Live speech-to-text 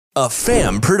A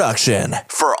FAM production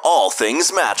for all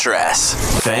things mattress.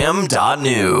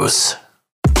 FAM.news.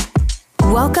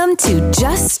 Welcome to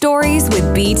Just Stories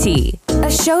with BT,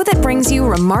 a show that brings you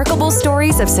remarkable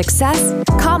stories of success,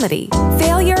 comedy,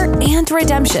 failure, and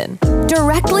redemption,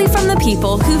 directly from the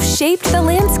people who've shaped the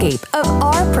landscape of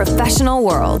our professional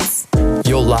worlds.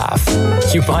 You'll laugh,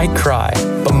 you might cry,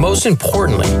 but most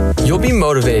importantly, you'll be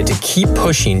motivated to keep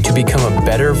pushing to become a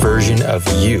better version of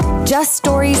you. Just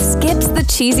Stories skips the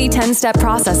cheesy 10-step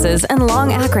processes and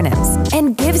long acronyms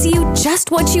and gives you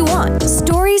just what you want.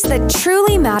 Stories that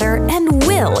truly matter and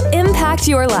will impact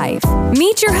your life.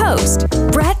 Meet your host,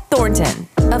 Brett Thornton,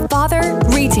 a father,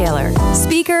 retailer,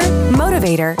 speaker,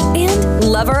 motivator, and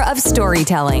lover of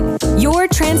storytelling. Your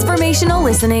transformational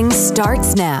listening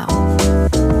starts now.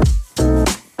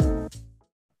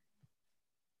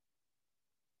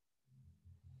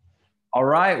 All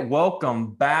right,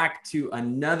 welcome back to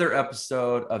another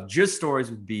episode of Just Stories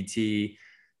with BT,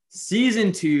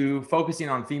 Season 2, focusing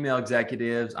on female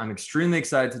executives. I'm extremely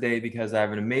excited today because I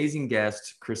have an amazing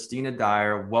guest, Christina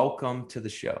Dyer. Welcome to the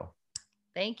show.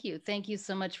 Thank you. Thank you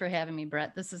so much for having me,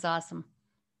 Brett. This is awesome.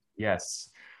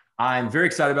 Yes, I'm very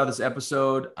excited about this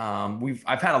episode.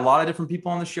 I've had a lot of different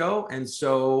people on the show, and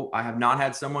so I have not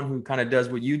had someone who kind of does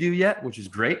what you do yet, which is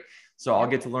great. So I'll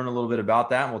get to learn a little bit about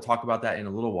that, and we'll talk about that in a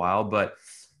little while. But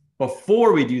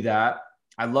before we do that,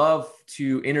 I love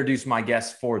to introduce my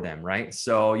guests for them, right?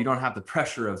 So you don't have the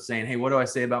pressure of saying, "Hey, what do I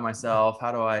say about myself?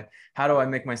 How do I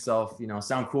make myself,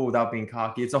 sound cool without being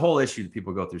cocky?" It's a whole issue that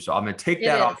people go through. So I'm going to take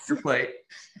that off your plate,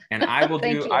 and I will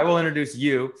I will introduce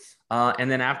you,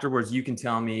 and then afterwards you can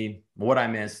tell me what I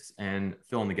missed and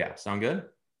fill in the gaps. Sound good?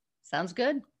 Sounds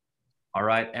good. All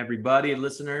right, everybody,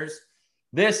 listeners.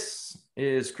 This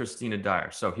is Christina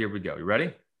Dyer. So here we go. You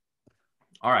ready?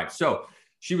 All right. So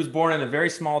she was born in a very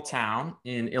small town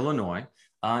in Illinois.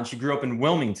 And she grew up in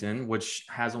Wilmington, which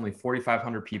has only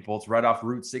 4,500 people. It's right off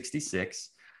Route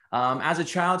 66. As a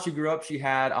child, she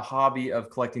had a hobby of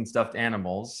collecting stuffed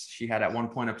animals. She had at one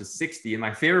point up to 60. And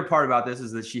my favorite part about this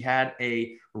is that she had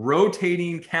a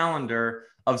rotating calendar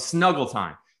of snuggle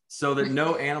time, so that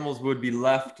no animals would be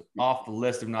left off the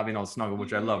list of not being able to snuggle,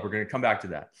 which I love. We're going to come back to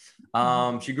that.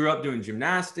 She grew up doing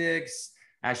gymnastics.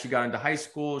 As she got into high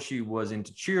school, she was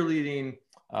into cheerleading,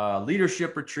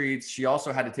 leadership retreats. She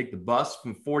also had to take the bus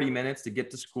from 40 minutes to get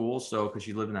to school, because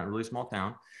she lived in that really small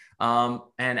town.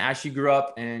 And as she grew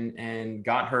up and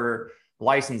got her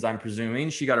license, I'm presuming,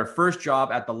 she got her first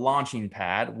job at the launching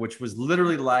pad, which was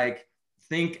literally like,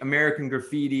 think American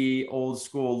Graffiti, old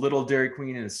school, little Dairy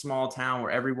Queen in a small town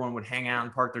where everyone would hang out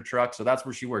and park their trucks. So that's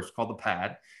where she works. It's called the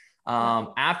Pad.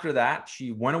 After that,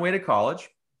 she went away to college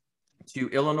to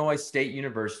Illinois State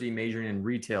University, majoring in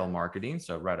retail marketing.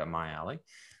 So right up my alley.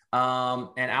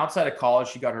 And outside of college,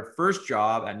 she got her first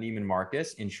job at Neiman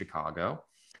Marcus in Chicago.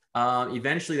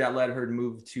 Eventually, that led her to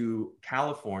move to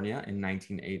California in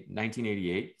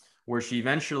 1988, where she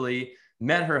eventually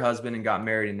met her husband and got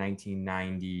married in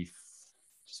 1996.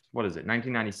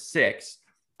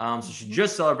 So she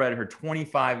just celebrated her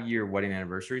 25-year wedding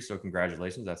anniversary. So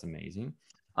congratulations. That's amazing.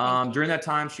 During that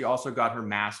time, she also got her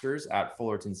master's at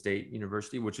Fullerton State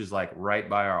University, which is like right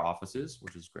by our offices,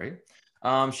 which is great.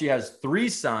 She has 3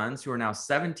 sons who are now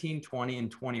 17, 20,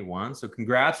 and 21. So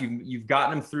congrats. You've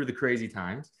gotten them through the crazy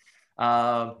times.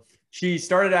 She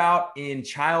started out in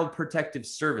child protective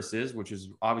services, which is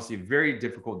obviously a very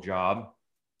difficult job.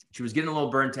 She was getting a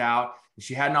little burnt out.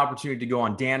 She had an opportunity to go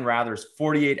on Dan Rather's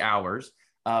 48 Hours,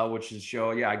 which is a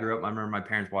show. Yeah, I remember my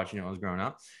parents watching it when I was growing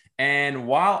up. And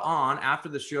after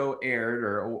the show aired,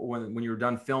 or when you were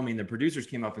done filming, the producers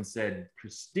came up and said,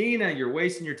 "Christina, you're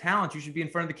wasting your talent. You should be in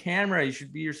front of the camera.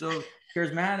 You're so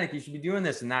charismatic. You should be doing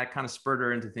this." And that kind of spurred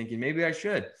her into thinking, maybe I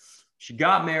should. She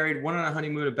got married, went on a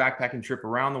honeymoon, a backpacking trip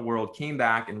around the world, came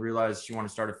back and realized she wanted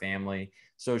to start a family.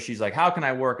 So she's like, how can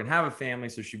I work and have a family?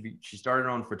 So she started her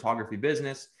own photography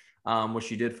business, which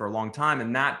she did for a long time.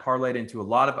 And that parlayed into a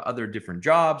lot of other different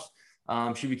jobs.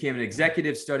 She became an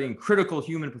executive studying critical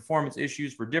human performance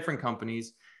issues for different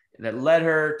companies that led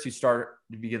her to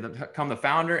become the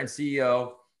founder and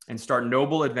CEO and start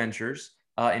Noble Adventures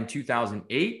in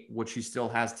 2008, which she still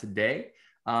has today.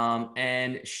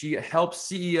 And she helps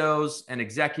CEOs and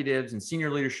executives and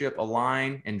senior leadership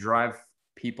align and drive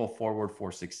people forward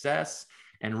for success.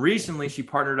 And recently she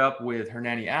partnered up with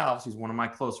Hernani Alves, who's one of my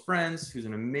close friends, who's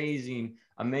an amazing,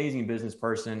 amazing business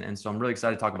person. And so I'm really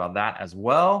excited to talk about that as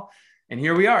well. And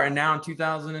here we are. And now in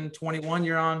 2021,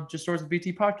 you're on Just Stories with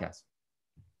BT podcast.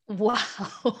 Wow.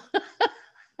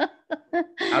 How'd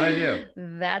I do?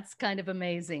 That's kind of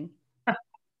amazing.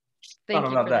 Thank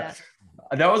you for that.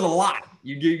 That was a lot.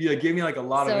 You gave me like a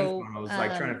lot of So, info. And I was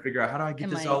like trying to figure out how do I get am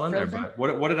this I all in there. frozen?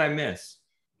 But what did I miss?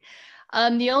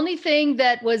 The only thing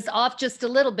that was off just a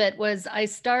little bit was I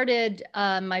started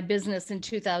my business in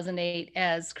 2008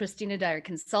 as Christina Dyer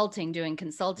Consulting, doing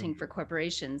consulting for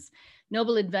corporations.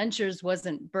 Noble Adventures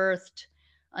wasn't birthed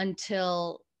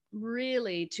until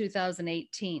really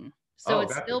 2018. So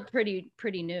it's gotcha. still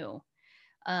pretty new.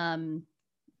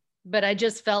 But I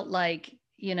just felt like,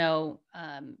 you know,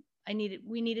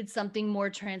 we needed something more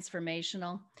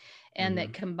transformational and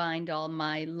that combined all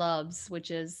my loves,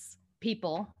 which is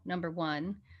people, number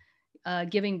one,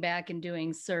 giving back and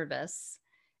doing service,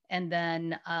 and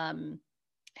then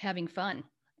having fun.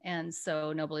 And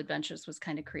so Noble Adventures was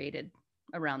kind of created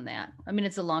around that. I mean,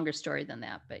 it's a longer story than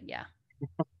that, but yeah.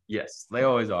 Yes, they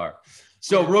always are.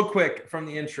 So real quick from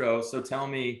the intro. So tell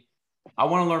me, I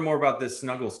want to learn more about this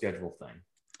snuggle schedule thing.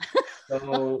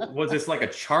 So was this like a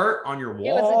chart on your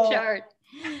wall? It was a chart.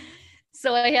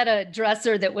 So I had a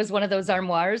dresser that was one of those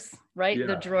armoires, right? Yeah.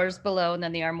 The drawers below and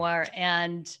then the armoire.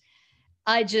 And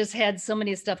I just had so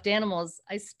many stuffed animals.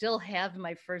 I still have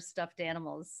my first stuffed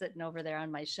animals sitting over there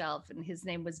on my shelf. And his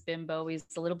name was Bimbo. He's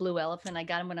a little blue elephant. I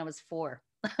got him when I was 4.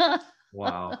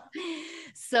 Wow.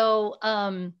 So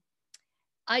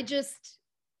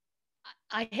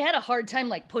I had a hard time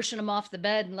like pushing them off the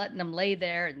bed and letting them lay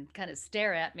there and kind of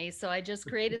stare at me. So I just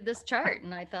created this chart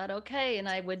and I thought, okay. And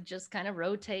I would just kind of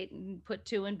rotate and put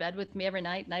 2 in bed with me every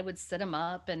night and I would sit them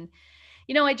up. And,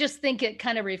 you know, I just think it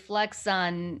kind of reflects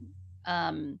on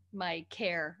my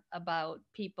care about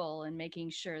people and making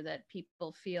sure that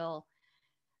people feel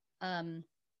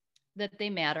that they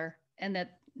matter and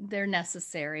that they're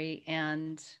necessary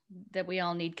and that we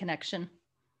all need connection.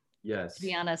 Yes. To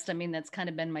be honest, I mean, that's kind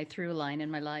of been my through line in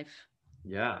my life.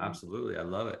 Yeah, absolutely. I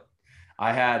love it.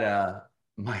 I had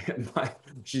my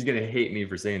she's gonna hate me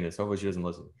for saying this. Hopefully she doesn't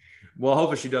listen. Well,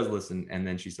 hopefully she does listen and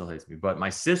then she still hates me. But my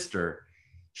sister,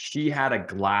 she had a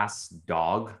glass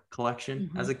dog collection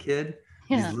as a kid.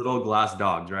 Yeah. These little glass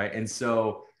dogs, right? And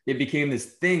so it became this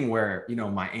thing where, you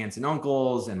know, my aunts and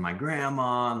uncles and my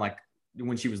grandma, and like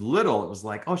when she was little, it was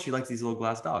like, oh, she likes these little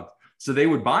glass dogs. So they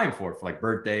would buy them for her for like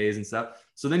birthdays and stuff.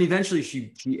 So then eventually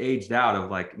she aged out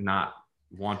of like not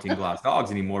wanting glass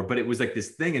dogs anymore, but it was like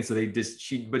this thing. And so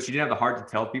but she didn't have the heart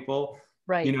to tell people,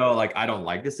 right, you know, like, I don't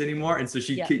like this anymore. And so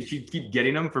she'd keep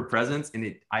getting them for presents.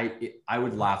 And I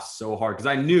would laugh so hard because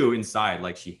I knew inside,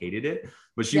 like, she hated it,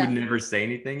 but she would never say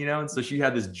anything, you know? And so she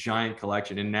had this giant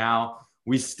collection. And now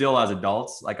we still, as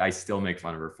adults, like, I still make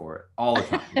fun of her for it all the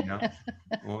time, you know?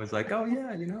 I'm always like, oh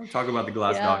yeah, you know, talk about the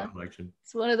glass dog collection.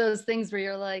 It's one of those things where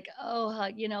you're like, oh,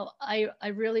 you know, I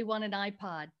really want an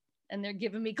iPod and they're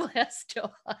giving me glass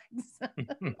dogs.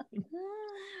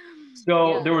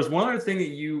 So there was one other thing that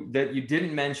you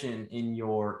didn't mention in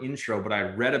your intro, but I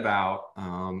read about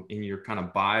in your kind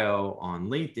of bio on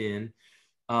LinkedIn,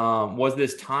 was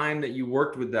this time that you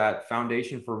worked with that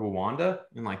Foundation for Rwanda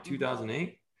in like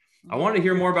 2008. I wanted to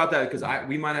hear more about that because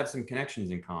we might have some connections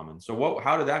in common. So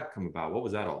how did that come about? What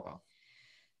was that all about?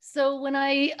 So when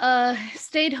I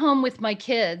stayed home with my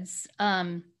kids,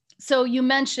 so you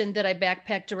mentioned that I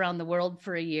backpacked around the world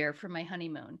for a year for my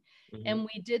honeymoon. Mm-hmm. And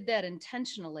we did that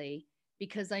intentionally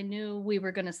because I knew we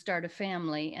were going to start a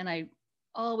family. And I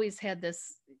always had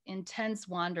this intense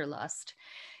wanderlust.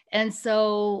 And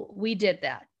so we did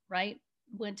that, right?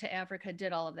 Went to Africa,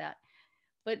 did all of that.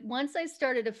 But once I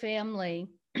started a family,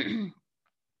 when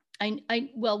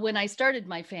I started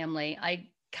my family, I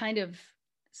kind of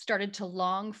started to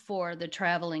long for the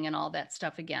traveling and all that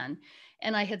stuff again.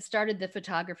 And I had started the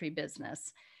photography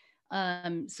business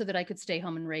so that I could stay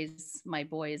home and raise my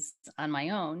boys on my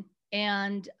own.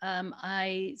 And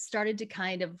I started to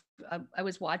kind of, I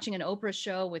was watching an Oprah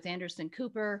show with Anderson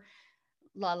Cooper,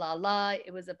 La La La.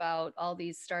 It was about all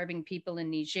these starving people in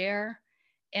Niger.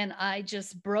 And I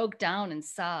just broke down and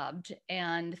sobbed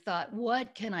and thought,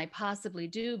 what can I possibly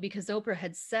do? Because Oprah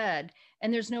had said,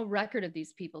 and there's no record of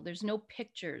these people. There's no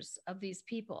pictures of these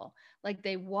people. Like,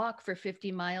 they walk for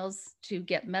 50 miles to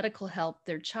get medical help.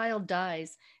 Their child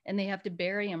dies and they have to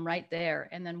bury him right there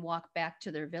and then walk back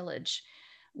to their village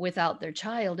without their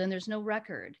child. And there's no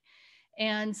record.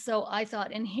 And so I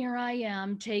thought, and here I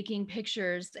am taking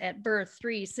pictures at birth,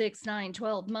 3, 6, 9,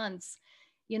 12 months.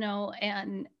 You know,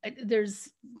 and there's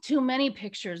too many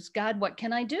pictures. God, what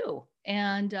can I do?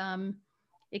 And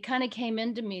it kind of came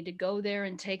into me to go there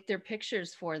and take their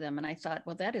pictures for them. And I thought,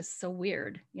 well, that is so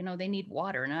weird. You know, they need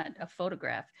water, not a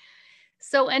photograph.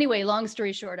 So anyway, long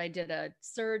story short, I did a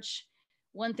search.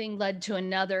 One thing led to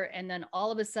another. And then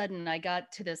all of a sudden I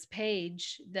got to this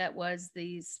page that was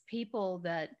these people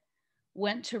that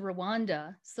went to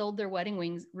Rwanda, sold their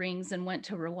wedding rings and went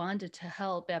to Rwanda to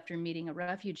help after meeting a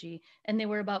refugee. And they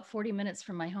were about 40 minutes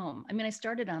from my home. I mean, I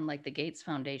started on like the Gates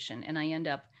Foundation and I end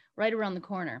up right around the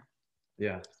corner.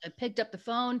 Yeah. I picked up the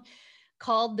phone,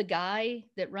 called the guy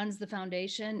that runs the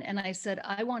foundation. And I said,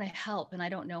 I want to help and I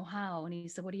don't know how. And he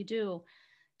said, what do you do?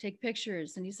 Take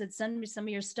pictures. And he said, send me some of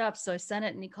your stuff. So I sent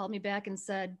it and he called me back and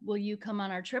said, will you come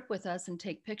on our trip with us and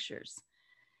take pictures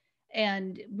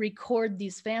and record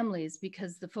these families,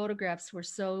 because the photographs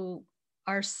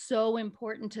are so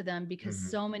important to them,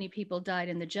 because so many people died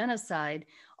in the genocide.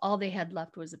 All they had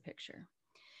left was a picture.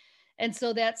 And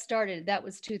so that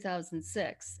was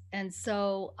 2006. And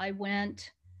so I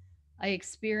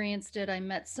experienced it. I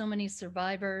met so many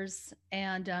survivors,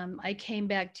 and I came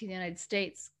back to the United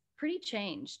States pretty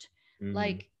changed.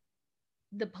 Like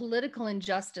the political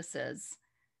injustices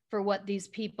for what these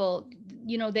people,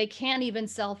 they can't even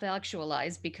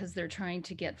self-actualize because they're trying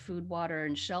to get food, water,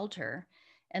 and shelter,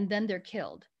 and then they're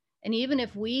killed. And even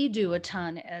if we do a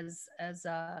ton as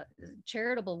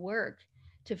charitable work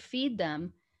to feed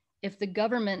them, if the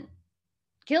government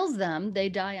kills them, they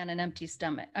die on an empty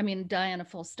stomach. I mean, die on a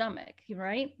full stomach,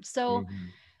 right? So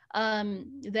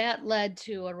that led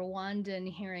to a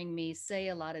Rwandan hearing me say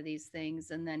a lot of these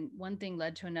things. And then one thing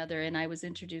led to another. And I was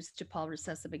introduced to Paul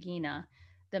Rusesabagina,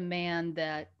 the man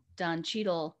that Don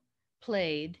Cheadle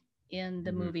played in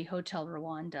the movie Hotel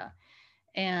Rwanda.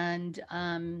 And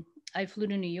I flew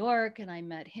to New York and I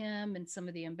met him and some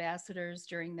of the ambassadors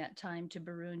during that time to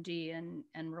Burundi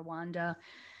and Rwanda,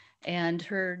 and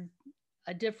heard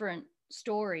a different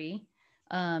story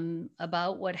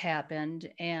about what happened,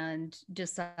 and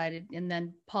decided, and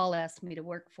then Paul asked me to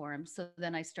work for him. So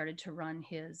then I started to run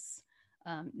his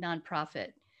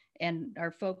nonprofit, and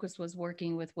our focus was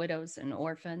working with widows and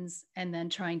orphans, and then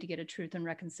trying to get a Truth and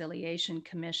Reconciliation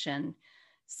Commission,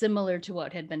 similar to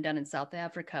what had been done in South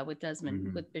Africa with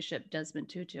with Bishop Desmond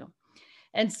Tutu.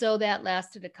 And so that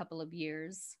lasted a couple of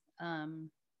years.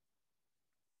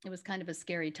 It was kind of a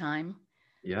scary time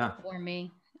for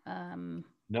me.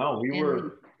 No, we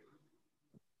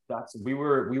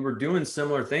were doing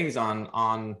similar things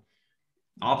on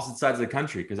opposite sides of the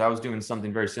country, because I was doing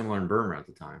something very similar in Burma at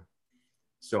the time.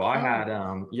 So I had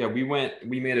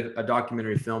we made a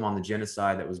documentary film on the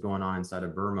genocide that was going on inside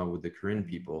of Burma with the Karen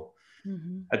people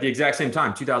at the exact same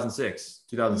time, 2006,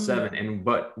 2007.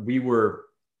 But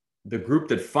the group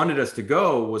that funded us to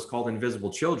go was called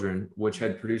Invisible Children, which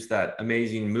had produced that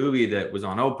amazing movie that was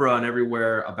on Oprah and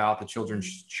everywhere about the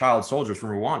child soldiers from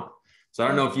Rwanda. So I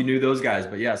don't know if you knew those guys,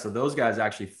 but yeah, so those guys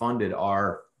actually funded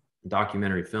our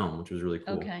documentary film, which was really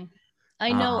cool. Okay.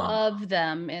 I know of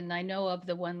them, and I know of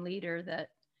the one leader that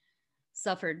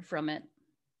suffered from it.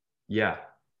 Yeah.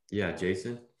 Yeah.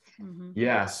 Jason.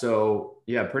 Yeah. So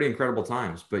yeah, pretty incredible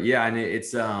times, but yeah. And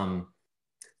it's,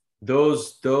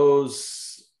 those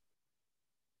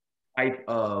type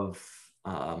of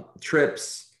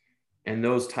trips and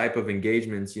those type of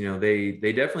engagements, they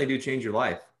definitely do change your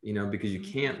life, because you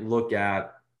can't look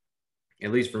at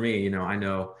least for me, I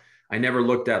know I never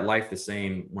looked at life the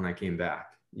same when I came back,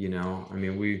 I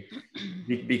mean,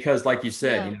 because like you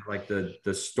said, like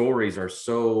the stories are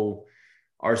so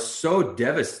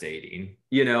devastating,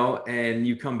 and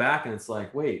you come back and it's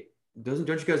like, wait, don't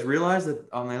you guys realize that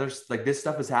on the other, like, this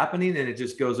stuff is happening, and it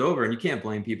just goes over, and you can't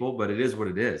blame people, but it is what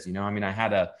it is. I mean,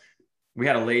 we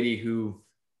had a lady who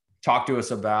talked to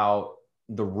us about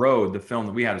The Road. The film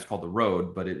that we had is called The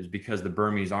Road, but it was because the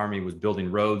Burmese army was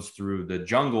building roads through the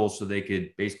jungle so they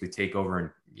could basically take over and,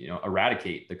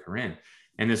 eradicate the Karen.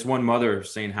 And this one mother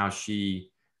saying how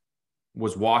she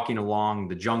was walking along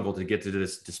the jungle to get to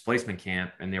this displacement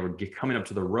camp, and they were coming up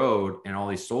to the road, and all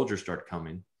these soldiers start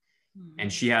coming.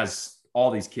 And she has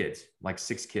all these kids, like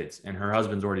 6 kids, and her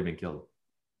husband's already been killed.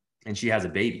 And she has a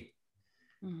baby,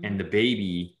 and the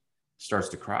baby starts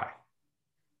to cry.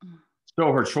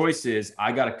 So her choice is,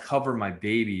 I got to cover my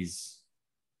baby's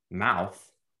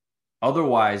mouth.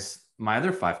 Otherwise, my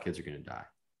other 5 kids are going to die.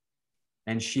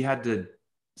 And she had to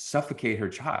suffocate her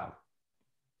child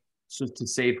so to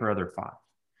save her other 5.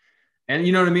 And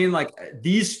you know what I mean? Like,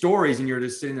 these stories, and you're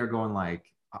just sitting there going like,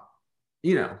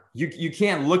 you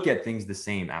can't look at things the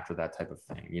same after that type of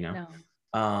thing, No.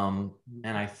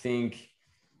 And I think,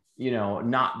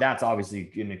 that's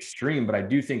obviously an extreme, but I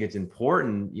do think it's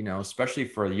important, especially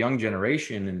for the young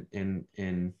generation,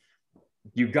 and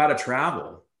you've got to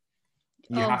travel.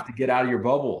 You have to get out of your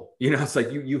bubble. It's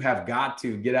like you have got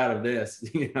to get out of this,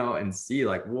 and see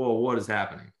like, whoa, what is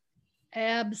happening?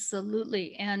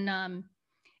 Absolutely. And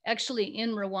actually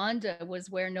in Rwanda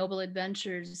was where Noble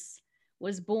Adventures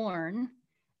was born.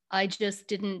 I just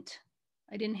didn't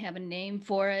I didn't have a name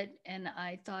for it. And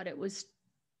I thought it was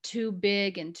too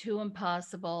big and too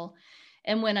impossible.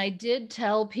 And when I did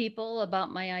tell people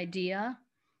about my idea,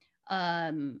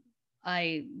 I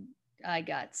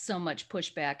got so much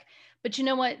pushback. But you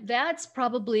know what? That's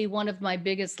probably one of my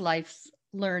biggest life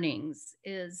learnings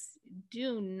is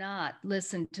do not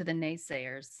listen to the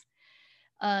naysayers.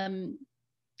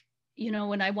 You know,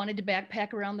 when I wanted to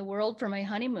backpack around the world for my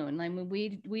honeymoon, I mean,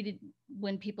 we did,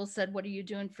 when people said, what are you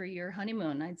doing for your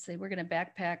honeymoon? I'd say, we're going to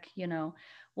backpack, you know,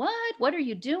 what are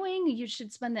you doing? You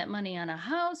should spend that money on a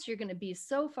house. You're going to be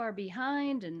so far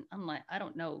behind. And I'm like, I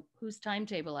don't know whose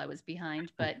timetable I was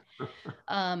behind, but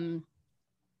I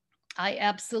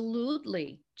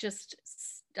absolutely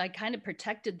I kind of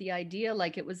protected the idea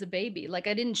like it was a baby. Like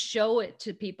I didn't show it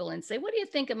to people and say, what do you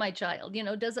think of my child? You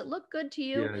know, does it look good to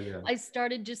you? Yeah. I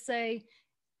started to say,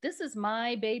 this is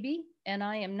my baby and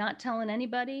I am not telling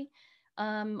anybody.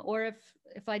 Or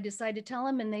if I decide to tell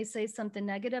them and they say something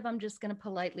negative, I'm just going to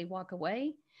politely walk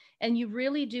away. And you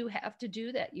really do have to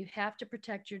do that. You have to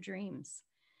protect your dreams.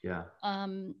 Yeah.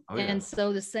 And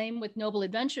so the same with Noble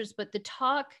Adventures, but the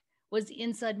talk was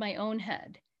inside my own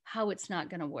head, how it's not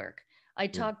going to work. I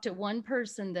talked to one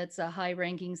person that's a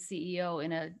high-ranking CEO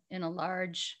in a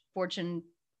large Fortune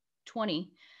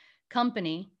 20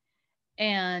 company.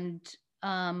 And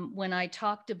when I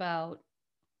talked about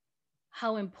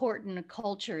how important a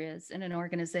culture is in an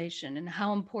organization and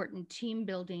how important team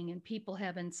building and people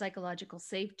having psychological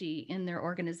safety in their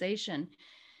organization,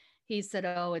 he said,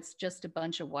 oh, it's just a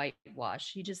bunch of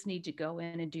whitewash. You just need to go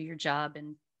in and do your job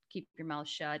and keep your mouth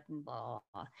shut and blah,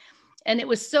 blah. And it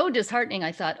was so disheartening.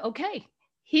 I thought, okay,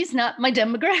 he's not my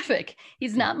demographic.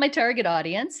 He's not my target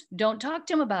audience. Don't talk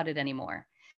to him about it anymore.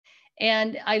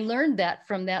 And I learned that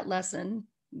from that lesson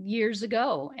years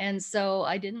ago. And so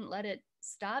I didn't let it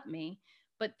stop me,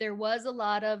 but there was a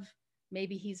lot of,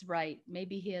 maybe he's right.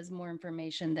 Maybe he has more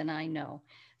information than I know.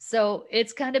 So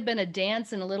it's kind of been a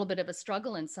dance and a little bit of a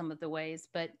struggle in some of the ways,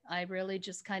 but I really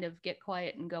just kind of get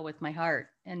quiet and go with my heart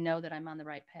and know that I'm on the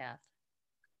right path.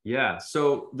 Yeah.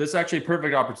 So this is actually a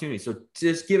perfect opportunity. So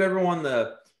just give everyone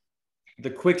the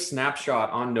quick snapshot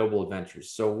on Noble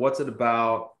Adventures. So what's it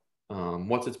about?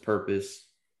 What's its purpose?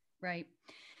 Right.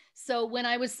 So when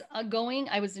I was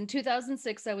I was in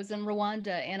 2006, I was in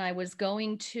Rwanda and I was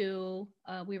going to,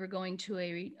 we were going to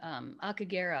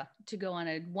Akagera to go on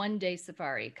a one-day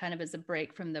safari, kind of as a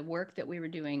break from the work that we were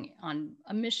doing on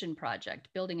a mission project,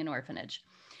 building an orphanage.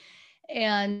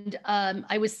 And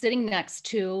I was sitting next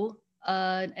to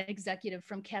an executive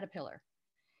from Caterpillar.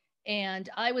 And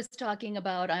I was talking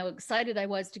about how excited I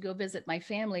was to go visit my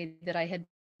family that I had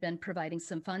been providing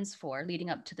some funds for leading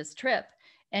up to this trip.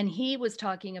 And he was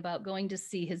talking about going to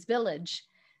see his village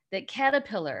that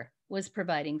Caterpillar was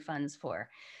providing funds for.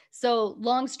 So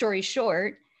long story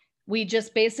short, we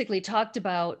just basically talked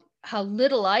about how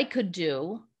little I could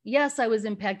do. Yes, I was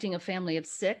impacting a family of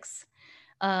 6.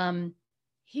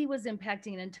 He was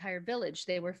impacting an entire village.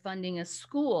 They were funding a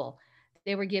school.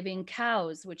 They were giving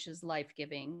cows, which is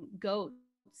life-giving, goats,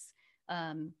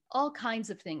 all kinds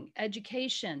of things,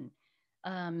 education,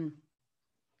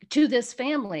 to this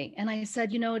family. And I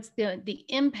said, you know, it's the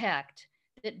impact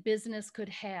that business could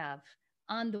have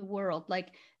on the world. Like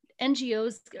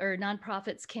NGOs or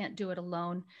nonprofits can't do it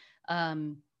alone.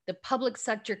 The public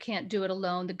sector can't do it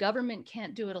alone. The government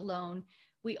can't do it alone.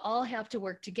 We all have to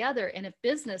work together. And if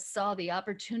business saw the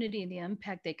opportunity and the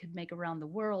impact they could make around the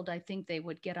world, I think they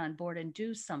would get on board and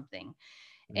do something.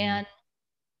 Mm-hmm. And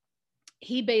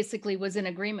he basically was in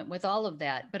agreement with all of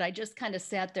that. But I just kind of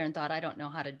sat there and thought, I don't know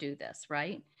how to do this,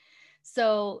 right?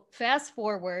 So fast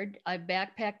forward, I've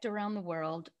backpacked around the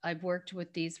world. I've worked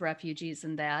with these refugees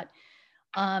and that.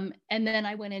 And then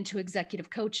I went into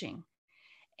executive coaching.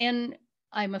 And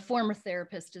I'm a former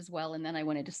therapist as well. And then I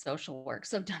went into social work.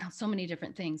 So I've done so many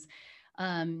different things.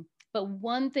 But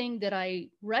one thing that I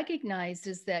recognized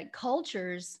is that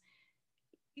cultures,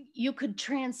 you could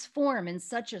transform in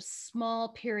such a small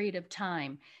period of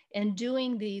time. And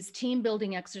doing these team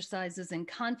building exercises in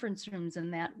conference rooms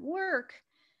and that work,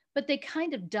 but they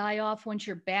kind of die off once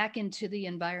you're back into the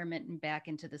environment and back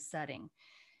into the setting.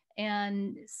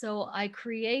 And so I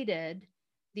created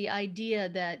the idea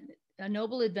that a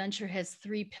Noble Adventure has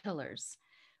 3 pillars.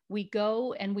 We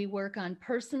go and we work on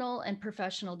personal and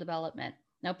professional development.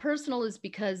 Now, personal is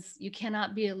because you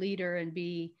cannot be a leader and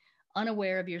be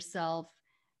unaware of yourself,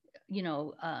 you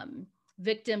know,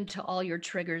 victim to all your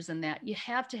triggers and that. You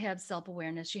have to have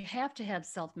self-awareness. You have to have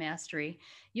self-mastery.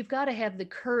 You've got to have the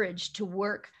courage to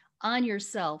work on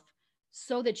yourself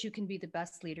so that you can be the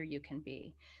best leader you can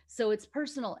be. So it's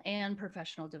personal and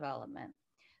professional development.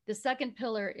 The second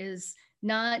pillar is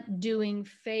not doing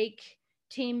fake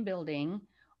team building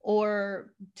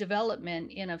or development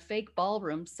in a fake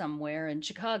ballroom somewhere in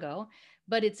Chicago,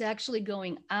 but it's actually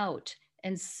going out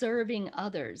and serving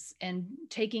others and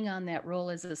taking on that role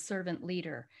as a servant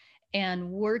leader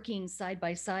and working side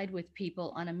by side with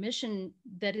people on a mission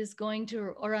that is going to,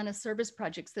 or on a service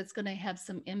projects that's going to have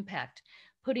some impact,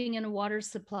 putting in a water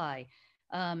supply,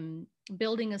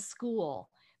 building a school,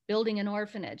 building an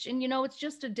orphanage. And, it's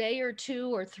just a day or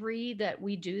 2 or 3 that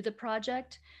we do the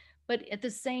project. But at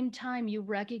the same time, you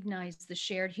recognize the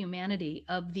shared humanity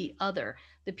of the other,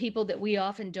 the people that we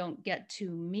often don't get to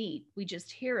meet, we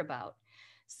just hear about.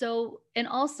 So, and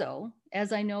also,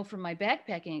 as I know from my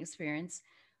backpacking experience,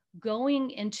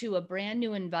 going into a brand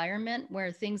new environment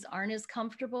where things aren't as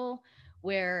comfortable,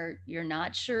 where you're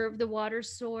not sure of the water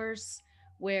source,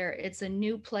 where it's a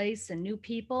new place and new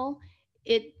people,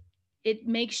 it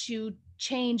makes you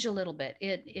change a little bit.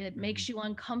 It makes you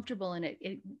uncomfortable, and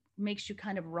it makes you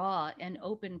kind of raw and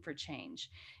open for change.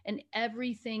 And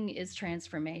everything is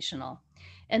transformational.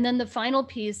 And then the final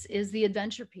piece is the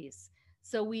adventure piece.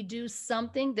 So we do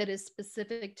something that is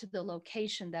specific to the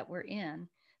location that we're in,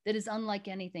 that is unlike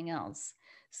anything else.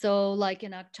 So like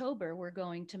in October, we're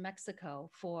going to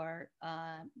Mexico for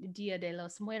Dia de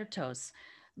los Muertos,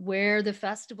 where the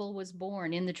festival was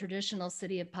born in the traditional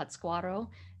city of Pátzcuaro.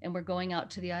 And we're going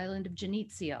out to the island of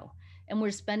Janitzio. And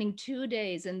we're spending 2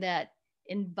 days in that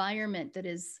environment that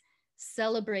is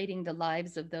celebrating the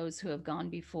lives of those who have gone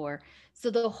before. So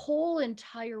the whole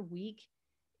entire week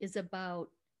is about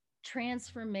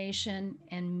transformation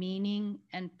and meaning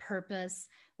and purpose.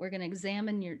 We're going to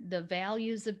examine the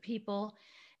values of people.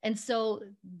 And so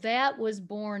that was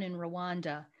born in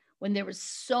Rwanda when there was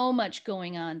so much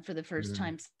going on for the first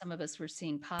time. Some of us were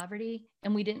seeing poverty,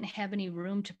 and we didn't have any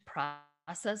room to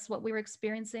process what we were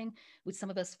experiencing. Some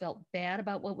of us felt bad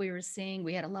about what we were seeing.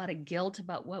 We had a lot of guilt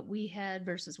about what we had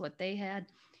versus what they had.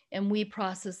 And we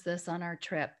processed this on our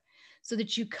trip so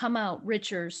that you come out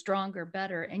richer, stronger,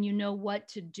 better, and you know what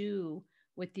to do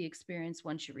with the experience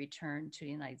once you return to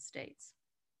the United States.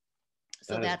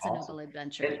 So that's awesome. A noble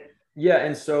adventure.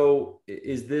 And so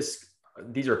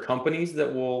these are companies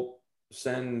that will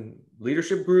send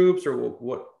leadership groups, or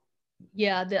what?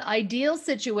 Yeah, the ideal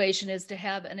situation is to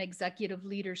have an executive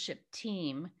leadership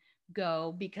team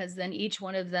go, because then each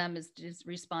one of them is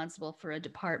responsible for a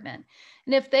department.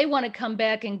 And if they want to come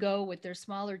back and go with their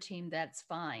smaller team, that's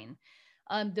fine.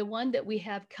 The one that we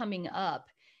have coming up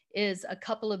is a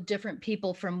couple of different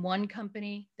people from one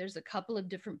company. There's a couple of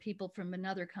different people from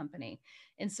another company.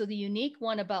 And so the unique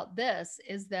one about this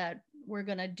is that we're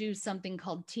going to do something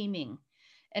called teaming.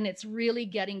 And it's really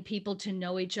getting people to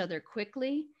know each other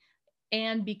quickly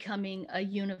and becoming a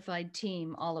unified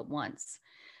team all at once.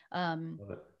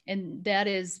 And that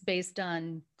is based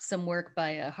on some work by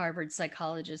a Harvard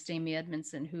psychologist, Amy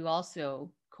Edmondson, who also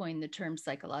coined the term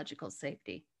psychological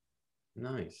safety.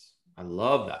 Nice. I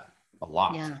love that a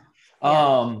lot. Yeah.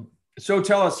 So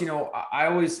tell us, I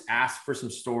always ask for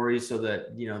some stories so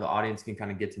that, the audience can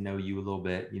kind of get to know you a little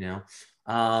bit,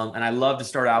 and I love to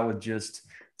start out with just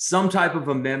some type of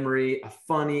a memory, a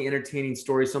funny, entertaining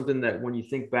story, something that when you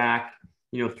think back,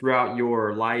 throughout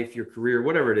your life, your career,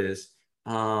 whatever it is,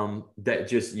 that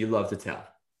just you love to tell.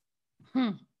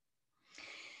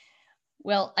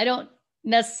 Well, I don't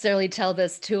necessarily tell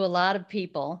this to a lot of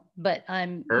people, but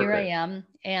here I am.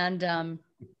 And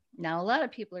now a lot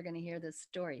of people are going to hear this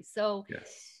story. So,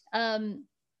 yes.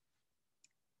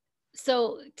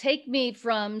 So take me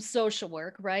from social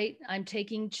work, right? I'm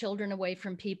taking children away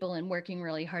from people and working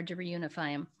really hard to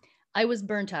reunify them. I was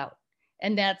burnt out.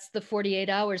 And that's the 48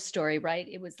 hours story, right?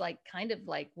 It was kind of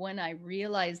like when I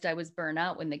realized I was burnt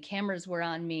out, when the cameras were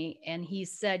on me and he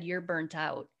said, "You're burnt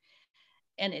out."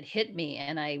 And it hit me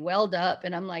and I welled up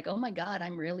and I'm like, oh my God,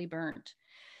 I'm really burnt.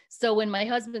 So when my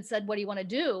husband said, "What do you want to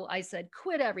do?" I said,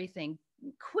 quit everything,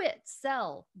 quit,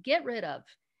 sell, get rid of.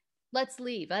 Let's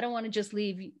leave. I don't want to just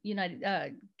leave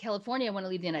California. I want to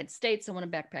leave the United States. I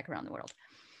want to backpack around the world.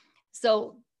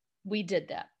 So we did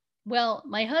that. Well,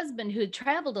 my husband, who had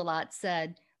traveled a lot,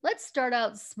 said, let's start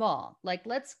out small.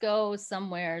 Let's go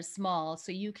somewhere small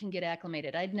so you can get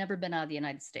acclimated. I'd never been out of the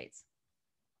United States.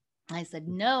 I said,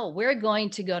 no, we're going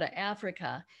to go to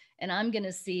Africa and I'm going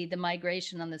to see the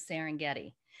migration on the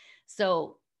Serengeti.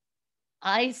 So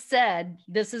I said,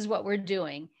 this is what we're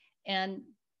doing. And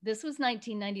this was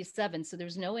 1997. So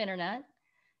there's no internet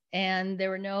and there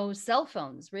were no cell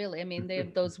phones, really. I mean, they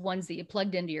have those ones that you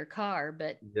plugged into your car,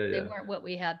 but they weren't what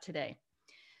we have today.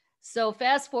 So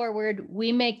fast forward,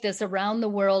 we make this around the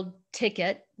world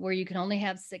ticket where you can only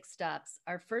have 6 stops.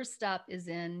 Our first stop is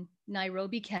in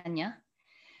Nairobi, Kenya.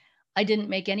 I didn't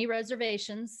make any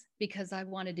reservations because I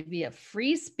wanted to be a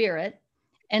free spirit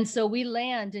And so we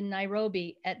land in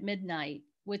Nairobi at midnight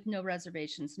with no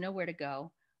reservations, nowhere to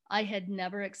go. I had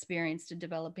never experienced a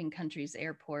developing country's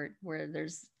airport where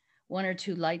there's one or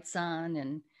two lights on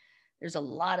and there's a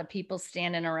lot of people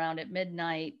standing around at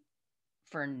midnight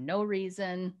for no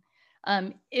reason.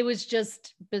 It was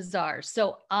just bizarre.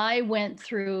 So I went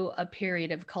through a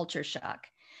period of culture shock.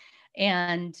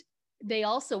 And they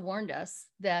also warned us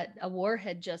that a war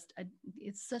had just,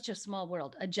 it's such a small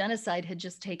world, a genocide had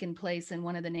just taken place in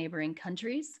one of the neighboring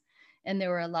countries. And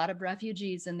there were a lot of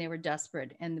refugees and they were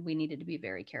desperate and we needed to be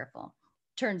very careful.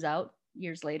 Turns out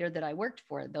years later that I worked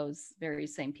for those very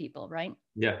same people, right?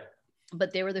 Yeah.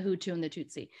 But they were the Hutu and the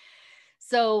Tutsi.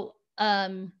 So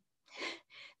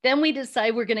then we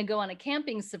decide we're going to go on a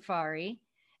camping safari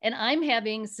and I'm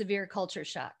having severe culture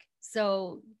shock.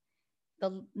 So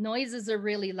the noises are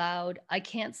really loud. I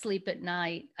can't sleep at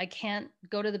night. I can't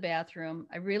go to the bathroom.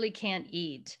 I really can't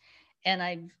eat.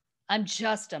 And I'm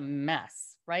just a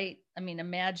mess, right? I mean,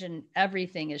 imagine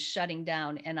everything is shutting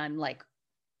down and I'm like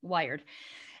wired.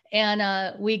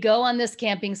 And we go on this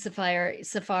camping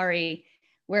safari.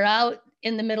 We're out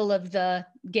in the middle of the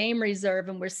game reserve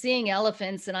and we're seeing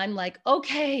elephants. And I'm like,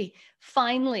 okay,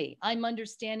 finally, I'm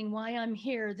understanding why I'm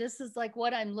here. This is like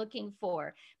what I'm looking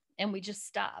for. And we just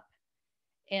stop.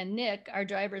 And Nick, our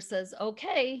driver, says,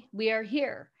 okay, we are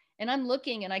here. And I'm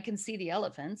looking and I can see the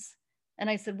elephants. And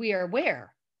I said, we are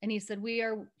where? And he said, we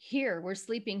are here. We're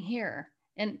sleeping here.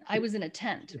 And I was in a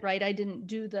tent, right? I didn't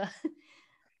do the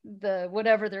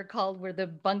whatever they're called, where the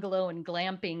bungalow and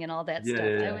glamping and all that stuff.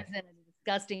 Yeah. I was in a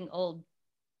disgusting old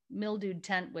mildewed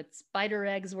tent with spider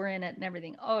eggs were in it and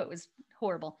everything. Oh, it was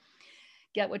horrible.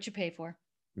 Get what you pay for.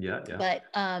 Yeah. But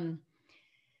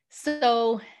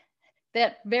so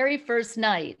that very first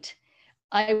night,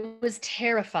 I was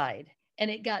terrified and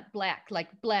it got black,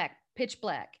 pitch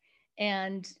black.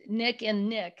 And Nick,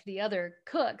 the other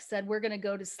cook, said, we're going to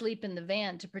go to sleep in the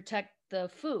van to protect the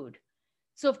food.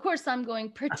 So of course I'm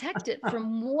going, protect it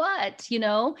from what,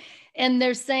 And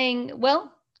they're saying,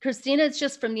 well, Christina, it's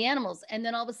just from the animals. And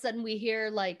then all of a sudden we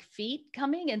hear like feet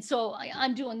coming. And so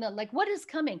I'm doing what is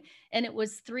coming? And it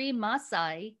was 3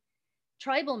 Maasai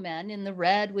tribal men in the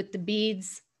red with the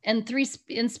beads and 3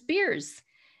 spears.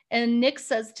 And Nick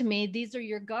says to me, these are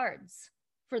your guards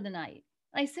for the night.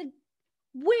 I said,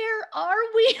 where are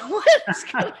we? What's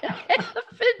going to happen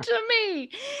to me?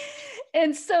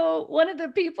 And so one of the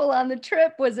people on the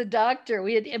trip was a doctor.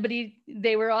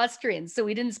 They were Austrian, so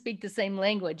we didn't speak the same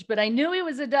language, but I knew he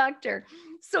was a doctor.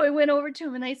 So I went over to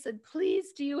him and I said,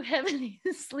 please, do you have any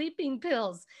sleeping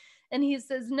pills? And he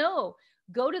says, no,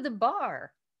 go to the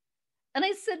bar. And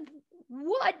I said,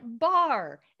 what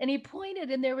bar? And he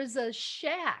pointed and there was a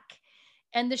shack.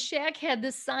 And the shack had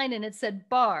this sign and it said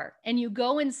bar. And you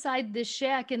go inside this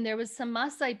shack and there was some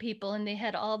Maasai people and they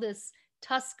had all this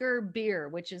Tusker beer,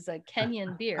 which is a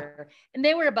Kenyan beer. And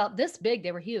they were about this big.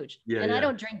 They were huge. Yeah, and I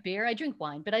don't drink beer. I drink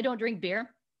wine, but I don't drink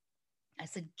beer. I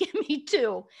said, give me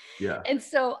 2. Yeah. And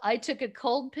so I took a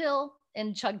cold pill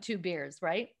and chugged 2 beers,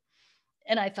 right?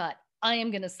 And I thought, I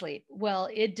am going to sleep. Well,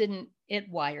 it didn't. It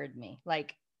wired me.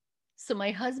 So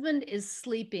my husband is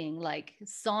sleeping like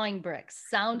sawing bricks,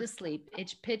 sound asleep.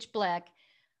 It's pitch black.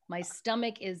 My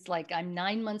stomach is like I'm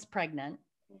 9 months pregnant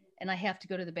and I have to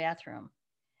go to the bathroom.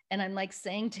 And I'm like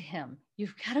saying to him,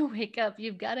 you've got to wake up.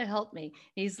 You've got to help me.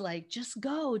 He's like, just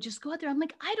go out there. I'm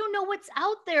like, I don't know what's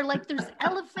out there. Like there's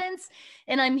elephants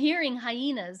and I'm hearing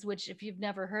hyenas, which if you've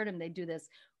never heard them, they do this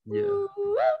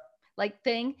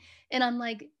thing. And I'm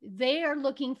like, they are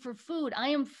looking for food. I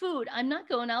am food. I'm not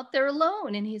going out there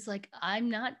alone. And he's like,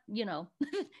 I'm not,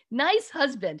 nice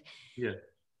husband. Yeah.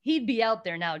 He'd be out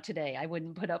there now today. I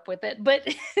wouldn't put up with it.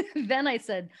 But then I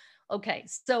said, okay,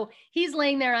 so he's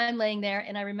laying there, I'm laying there.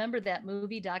 And I remember that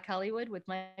movie, Doc Hollywood with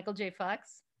Michael J.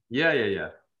 Fox. Yeah.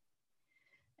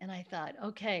 And I thought,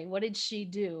 okay, what did she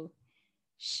do?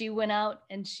 She went out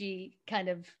and she kind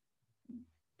of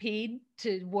peed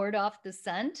to ward off the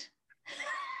scent.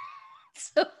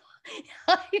 So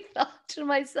I thought to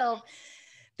myself,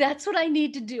 that's what I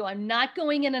need to do. I'm not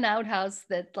going in an outhouse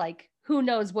that who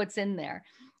knows what's in there.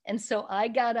 And so I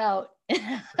got out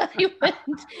and I went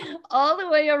all the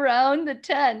way around the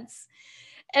tents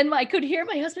and I could hear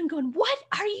my husband going, what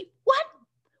are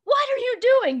you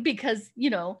doing? Because,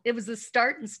 it was a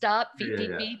start and stop,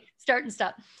 feet, start and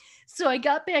stop. So I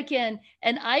got back in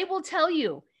and I will tell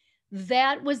you,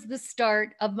 that was the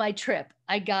start of my trip.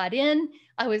 I got in,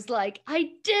 I was like,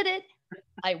 I did it.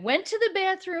 I went to the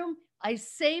bathroom. I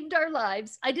saved our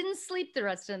lives. I didn't sleep the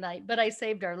rest of the night, but I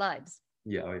saved our lives.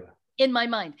 Yeah. In my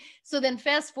mind. So then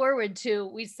fast forward to,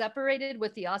 we separated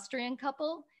with the Austrian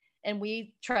couple And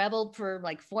we traveled for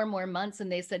like 4 more months,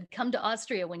 and they said, come to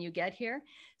Austria when you get here.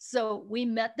 So we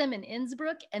met them in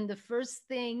Innsbruck. And the first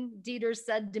thing Dieter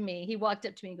said to me, he walked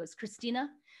up to me and goes, Christina,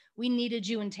 we needed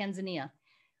you in Tanzania.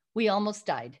 We almost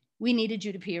died. We needed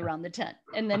you to pee around the tent.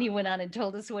 And then he went on and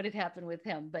told us what had happened with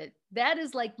him. But that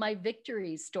is like my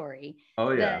victory story. Oh,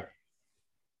 yeah. That,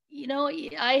 you know,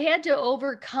 I had to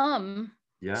overcome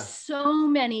so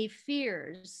many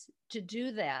fears to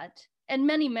do that. And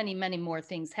many, many, many more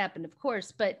things happened, of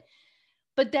course, but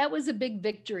that was a big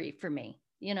victory for me,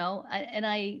 you know,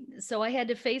 so I had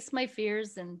to face my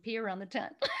fears and pee around the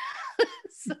tent.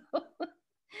 So,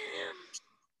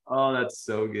 oh, that's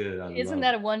so good. Isn't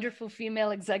that a wonderful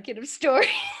female executive story?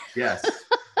 Yes,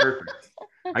 perfect.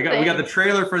 We got the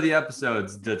trailer for the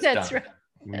episodes. That's done. Right.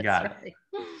 We got it.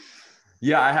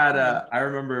 Yeah, I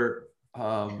remember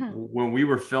when we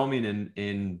were filming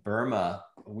in Burma,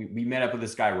 we met up with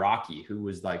this guy, Rocky, who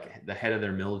was like the head of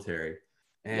their military.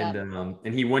 And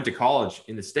he went to college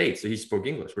in the States. So he spoke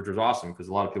English, which was awesome because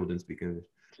a lot of people didn't speak English.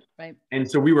 Right. And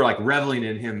so we were like reveling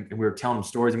in him, and we were telling him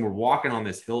stories, and we're walking on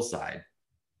this hillside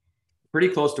pretty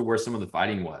close to where some of the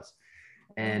fighting was.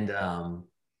 And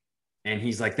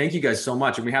he's like, thank you guys so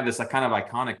much. And we have this like kind of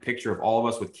iconic picture of all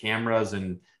of us with cameras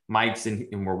and mics,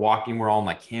 and we're walking, we're all in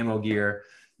like camo gear.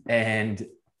 And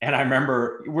I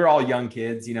remember we're all young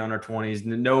kids, you know, in our 20s,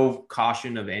 no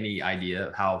caution of any idea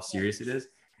of how serious it is.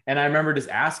 And I remember just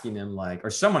asking him, like, or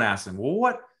someone asked him, well,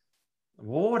 what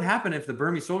would happen if the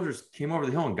Burmese soldiers came over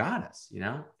the hill and got us, you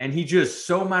know? And he just,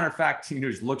 so matter of fact, he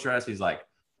just looks at us. He's like,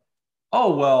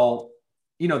 oh, well,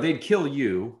 you know, they'd kill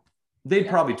you. They'd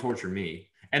probably torture me.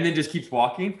 And then just keeps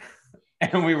walking.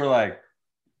 And we were like,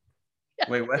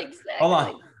 wait, what? Exactly. Hold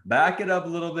on. Back it up a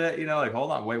little bit. You know, like, hold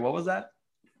on. Wait, what was that?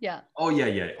 Yeah. Oh,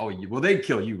 yeah. Oh, well, they'd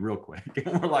kill you real quick.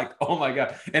 And we're like, oh my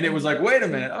God. And it was like, wait a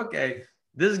minute. Okay.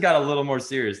 This has got a little more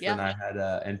serious than I had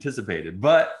anticipated.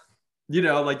 But, you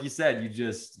know, like you said,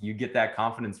 you get that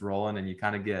confidence rolling, and you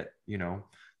kind of get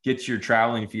your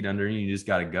traveling feet under you. You just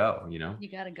got to go, you know? You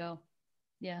got to go.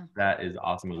 Yeah. That is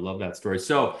awesome. I love that story.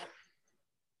 So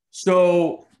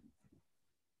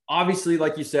obviously,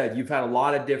 like you said, you've had a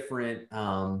lot of different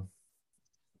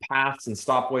paths and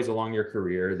stopways along your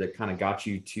career that kind of got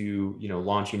you to, you know,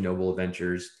 launching Noble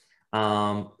Adventures.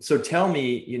 So tell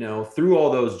me, you know, through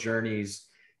all those journeys,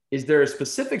 is there a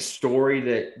specific story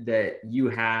that you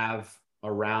have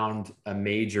around a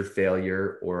major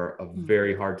failure or a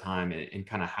very hard time, and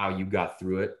kind of how you got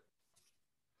through it?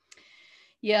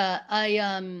 Yeah,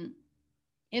 I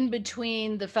in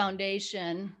between the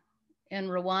foundation in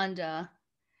Rwanda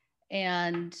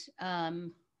and I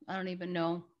don't even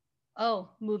know,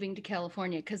 moving to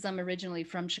California, because I'm originally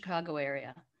from Chicago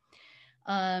area.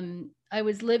 I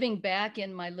was living back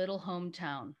in my little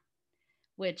hometown,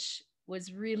 which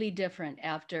was really different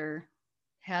after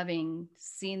having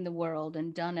seen the world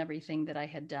and done everything that I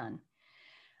had done.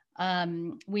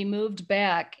 We moved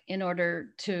back in order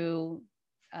to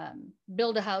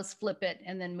build a house, flip it,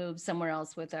 and then move somewhere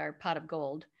else with our pot of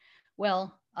gold.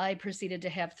 Well, I proceeded to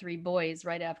have 3 boys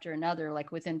right after another,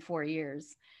 like within 4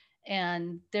 years.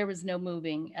 And there was no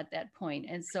moving at that point.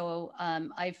 And so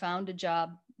I found a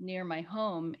job near my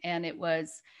home, and it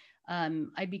was,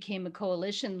 I became a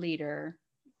coalition leader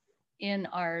in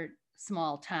our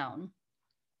small town.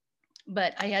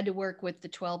 But I had to work with the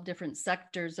 12 different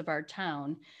sectors of our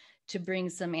town to bring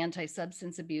some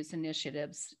anti-substance abuse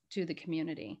initiatives to the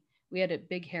community. We had a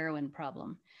big heroin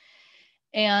problem.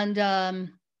 And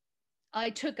I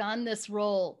took on this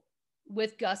role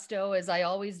with gusto, as I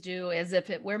always do, as if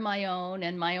it were my own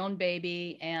and my own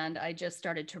baby, and I just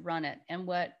started to run it. And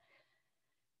what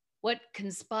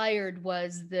conspired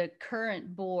was the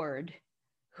current board,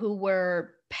 who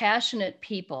were passionate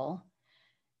people.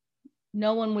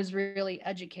 No one was really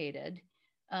educated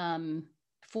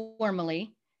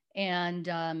formally. And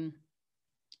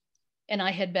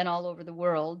I had been all over the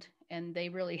world, and they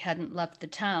really hadn't left the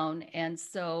town. And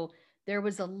so there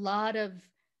was a lot of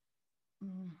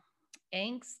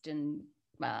angst and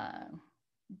I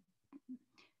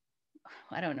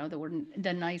don't know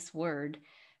the nice word.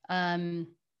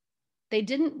 They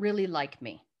didn't really like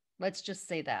me. Let's just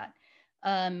say that.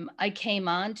 I came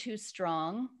on too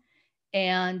strong,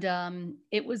 and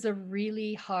it was a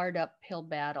really hard uphill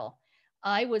battle.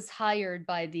 I was hired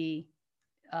by the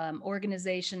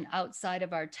organization outside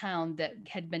of our town that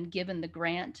had been given the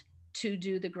grant to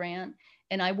do the grant,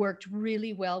 and I worked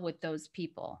really well with those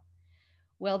people.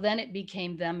 Well, then it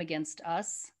became them against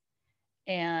us,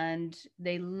 and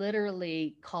they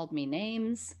literally called me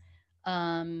names.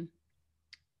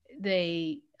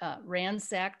 They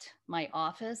ransacked my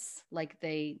office, like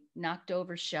they knocked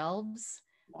over shelves.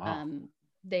 Wow.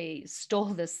 They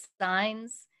stole the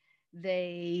signs.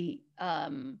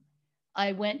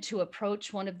 I went to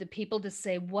approach one of the people to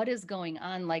say, what is going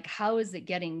on? Like, how is it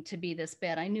getting to be this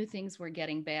bad? I knew things were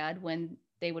getting bad when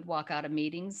they would walk out of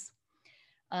meetings.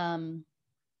 And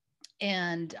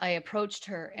I approached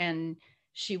her, and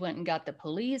she went and got the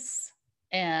police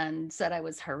and said I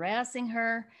was harassing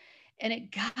her. And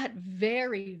it got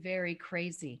very, very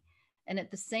crazy. And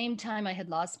at the same time, I had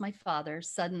lost my father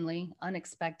suddenly,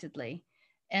 unexpectedly.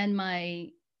 And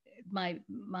my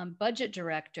budget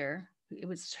director, it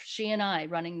was she and I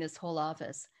running this whole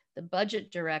office. The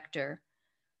budget director,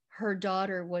 her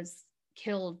daughter was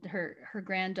killed. Her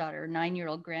granddaughter,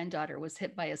 9-year-old granddaughter, was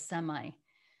hit by a semi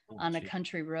on a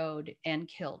country road and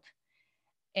killed.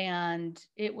 And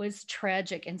it was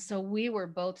tragic. And so we were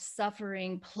both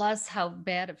suffering, plus how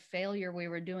bad a failure we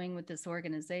were doing with this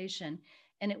organization.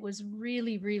 And it was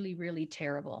really, really, really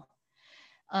terrible.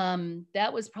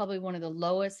 That was probably one of the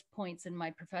lowest points in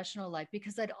my professional life,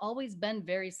 because I'd always been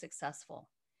very successful.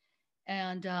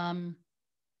 And,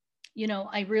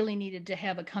 I really needed to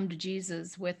have a come to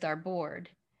Jesus with our board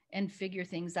and figure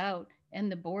things out.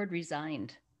 And the board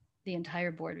resigned. The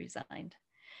entire board resigned.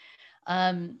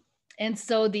 And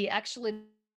so the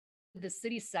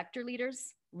city sector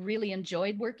leaders really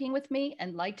enjoyed working with me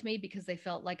and liked me because they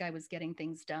felt like I was getting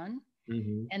things done.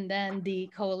 Mm-hmm. And then the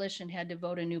coalition had to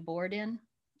vote a new board in,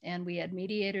 and we had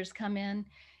mediators come in,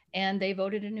 and they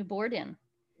voted a new board in.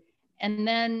 And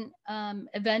then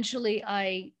eventually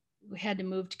I had to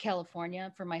move to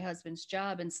California for my husband's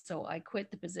job. And so I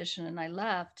quit the position and I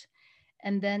left.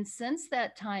 And then since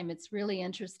that time, it's really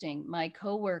interesting. My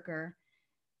coworker,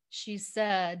 she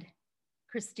said,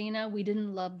 Christina, we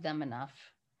didn't love them enough.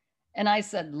 And I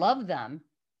said, love them?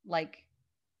 Like,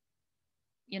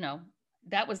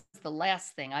 that was the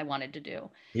last thing I wanted to do.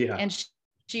 Yeah. And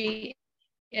she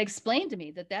explained to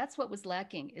me that that's what was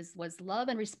lacking was love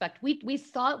and respect. We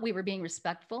thought we were being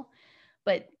respectful,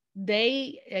 but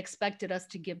they expected us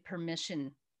to give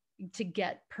permission, to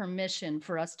get permission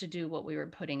for us to do what we were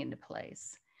putting into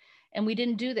place. And we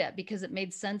didn't do that because it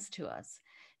made sense to us.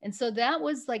 And so that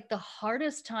was like the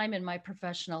hardest time in my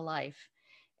professional life.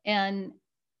 And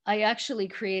I actually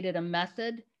created a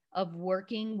method of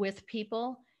working with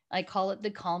people. I call it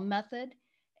the CALM method.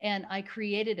 And I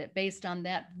created it based on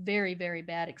that very, very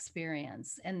bad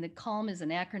experience. And the CALM is an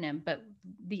acronym, but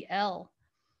the L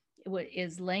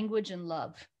is language and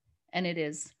love. And it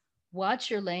is watch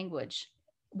your language,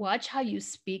 watch how you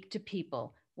speak to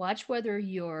people, watch whether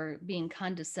you're being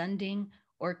condescending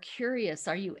or curious.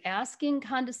 Are you asking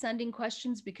condescending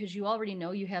questions because you already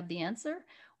know you have the answer?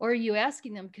 Or are you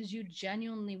asking them because you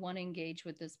genuinely want to engage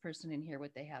with this person and hear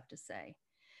what they have to say?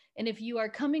 And if you are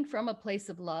coming from a place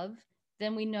of love,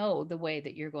 then we know the way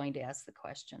that you're going to ask the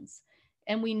questions.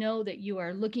 And we know that you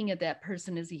are looking at that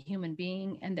person as a human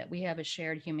being and that we have a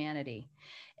shared humanity.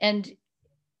 And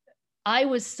I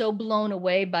was so blown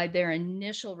away by their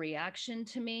initial reaction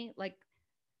to me. Like,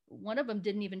 one of them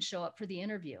didn't even show up for the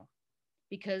interview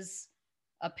because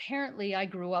apparently I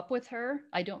grew up with her.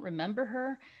 I don't remember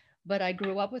her, but I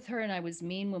grew up with her, and I was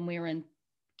mean when we were in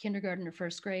kindergarten or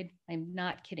first grade. I'm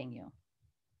not kidding you.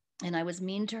 And I was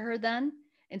mean to her then.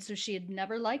 And so she had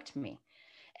never liked me.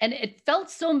 And it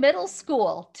felt so middle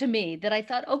school to me that I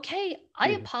thought, okay, I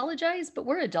apologize, but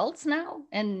we're adults now,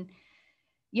 and,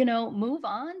 move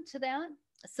on to that.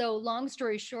 So long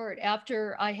story short,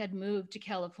 after I had moved to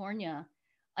California,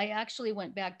 I actually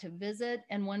went back to visit,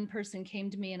 and one person came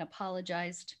to me and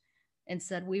apologized and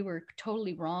said, we were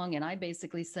totally wrong. And I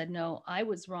basically said, no, I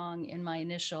was wrong in my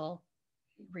initial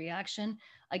reaction.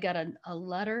 I got a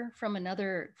letter from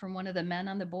one of the men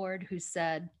on the board who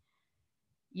said,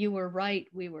 you were right.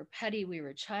 We were petty. We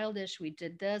were childish. We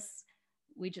did this.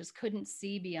 We just couldn't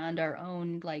see beyond our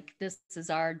own, like, this is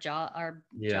our job,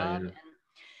 job. And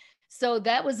so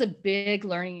that was a big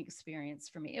learning experience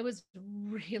for me. It was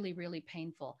really, really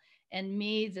painful. And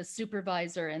me, the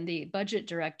supervisor and the budget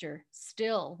director,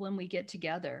 still, when we get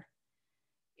together,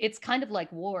 it's kind of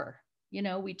like war.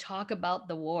 We talk about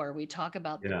the war, we talk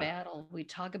about the battle, we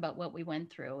talk about what we went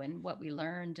through and what we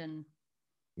learned and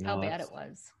how bad it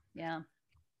was. Yeah.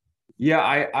 Yeah.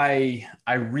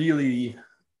 I really,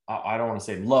 I don't want to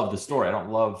say love the story. I don't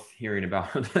love hearing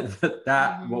about that.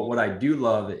 Mm-hmm. What I do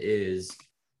love is,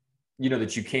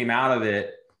 that you came out of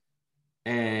it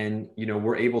and,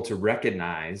 we're able to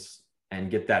recognize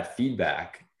and get that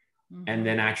feedback, mm-hmm. and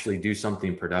then actually do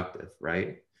something productive.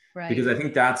 Right. Because I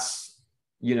think that's,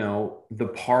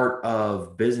 the part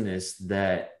of business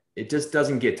that it just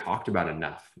doesn't get talked about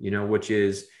enough, which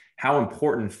is how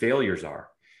important failures are.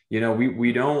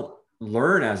 We don't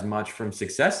learn as much from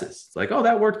successes. It's like, oh,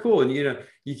 that worked cool. And,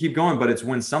 you keep going, but it's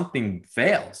when something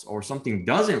fails or something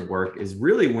doesn't work is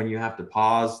really when you have to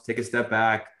pause, take a step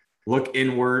back, look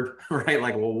inward, right?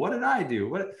 Like, well, what did I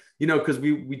do? Because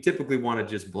we typically want to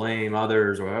just blame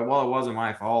others or, well, it wasn't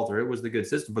my fault or it was the good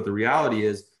system. But the reality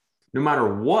is, no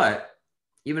matter what,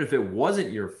 even if it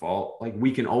wasn't your fault, like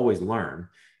we can always learn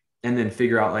and then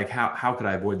figure out like, how could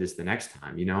I avoid this the next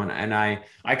time, And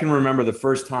I can remember the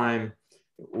first time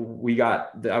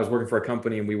I was working for a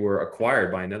company and we were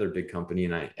acquired by another big company.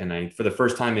 And I, for the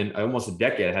first time in almost a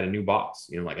decade, I had a new boss,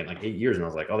 like in like 8 years. And I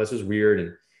was like, oh, this is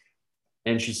weird.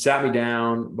 And she sat me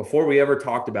down before we ever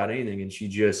talked about anything. And she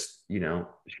just,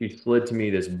 she slid to me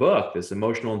this book, this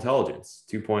Emotional Intelligence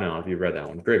 2.0. If you've read that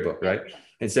one, great book, right?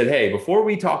 And said, hey, before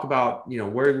we talk about,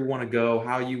 where you want to go,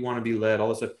 how you want to be led, all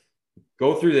this stuff,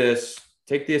 go through this,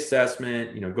 take the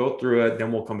assessment, go through it,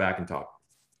 then we'll come back and talk.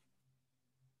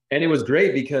 And it was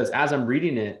great because as I'm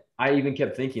reading it, I even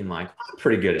kept thinking like, I'm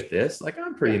pretty good at this. Like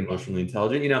I'm pretty emotionally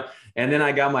intelligent, and then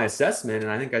I got my assessment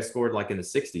and I think I scored like in the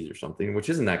 60s or something, which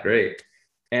isn't that great.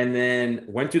 And then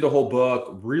went through the whole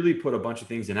book, really put a bunch of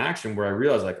things in action where I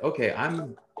realized like, okay,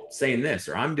 I'm saying this,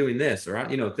 or I'm doing this, or,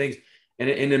 things. And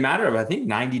in a matter of, I think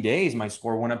 90 days, my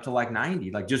score went up to like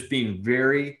 90, like just being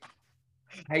very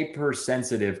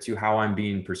hypersensitive to how I'm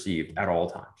being perceived at all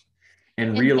times.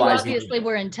 And realizing obviously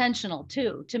we're intentional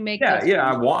too, to make.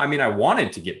 I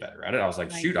wanted to get better at it. I was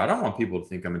like, shoot, I don't want people to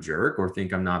think I'm a jerk or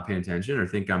think I'm not paying attention or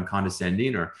think I'm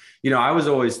condescending or, I was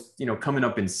always, coming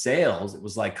up in sales. It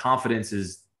was like confidence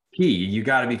is key. You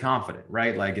got to be confident,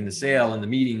 right? Like in the sale and the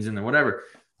meetings and the whatever.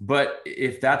 But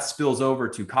if that spills over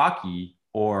to cocky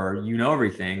or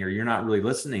everything, or you're not really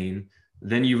listening,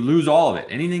 then you lose all of it.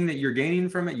 Anything that you're gaining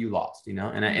from it, you lost, and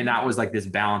that was like this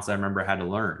balance I remember I had to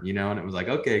learn, and it was like,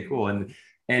 okay, cool.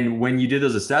 And when you did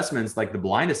those assessments, like the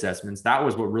blind assessments, that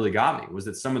was what really got me, was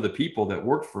that some of the people that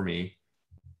worked for me,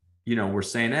 were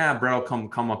saying, Brett will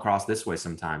come across this way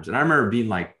sometimes. And I remember being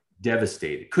like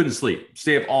devastated, couldn't sleep,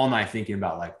 stay up all night thinking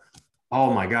about like,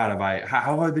 oh my God,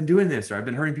 how have I been doing this? Or I've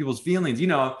been hurting people's feelings,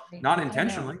 not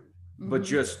intentionally, but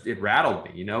just, it rattled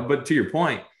me, but to your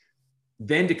point,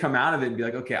 then to come out of it and be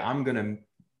like, okay, I'm going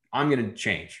to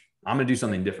change. I'm going to do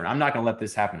something different. I'm not going to let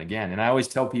this happen again. And I always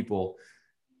tell people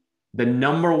the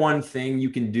number one thing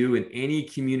you can do in any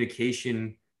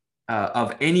communication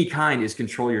of any kind is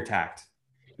control your tact.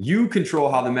 You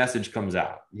control how the message comes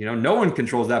out. No one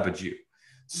controls that but you.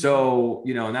 So,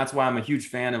 and that's why I'm a huge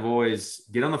fan of always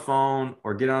get on the phone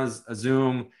or get on a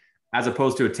Zoom as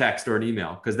opposed to a text or an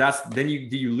email, because then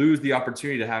you lose the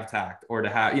opportunity to have tact or to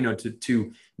have,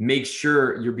 to make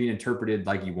sure you're being interpreted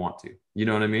like you want to, you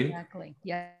know what I mean? Exactly.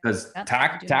 Yeah. Because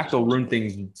tact will ruin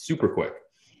things super quick.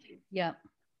 Yeah,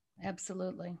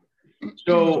 absolutely.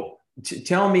 So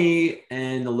tell me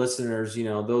and the listeners,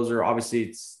 those are obviously,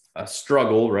 it's a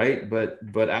struggle, right?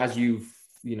 But as you've,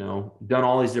 done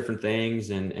all these different things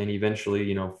and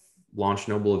eventually, launched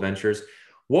Noble Adventures,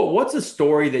 what's a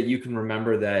story that you can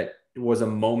remember that was a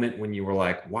moment when you were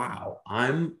like, wow,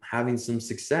 I'm having some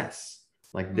success.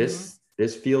 Like this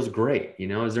feels great.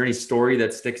 Is there any story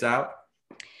that sticks out?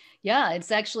 Yeah,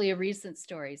 it's actually a recent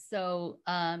story. So,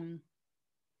 on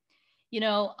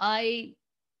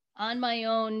my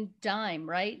own dime,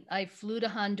 right? I flew to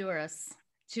Honduras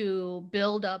to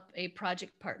build up a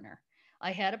project partner.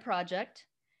 I had a project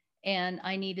and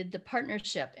I needed the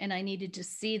partnership and I needed to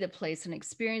see the place and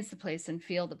experience the place and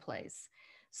feel the place.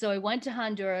 So I went to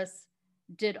Honduras,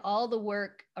 did all the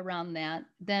work around that.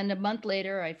 Then a month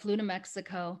later, I flew to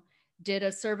Mexico, did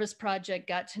a service project,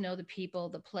 got to know the people,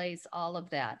 the place, all of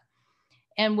that,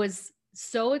 and was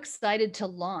so excited to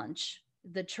launch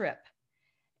the trip.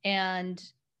 And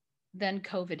then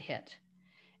COVID hit.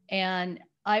 And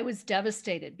I was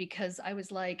devastated because I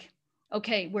was like,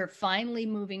 okay, we're finally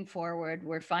moving forward.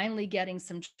 We're finally getting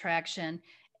some traction.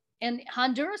 And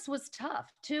Honduras was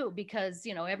tough too, because,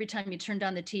 every time you turned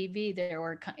on the TV, there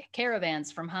were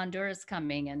caravans from Honduras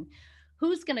coming and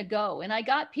who's going to go? And I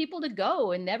got people to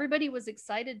go and everybody was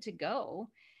excited to go.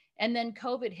 And then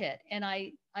COVID hit. And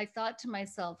I thought to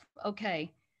myself,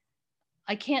 okay,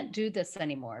 I can't do this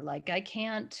anymore. Like I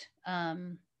can't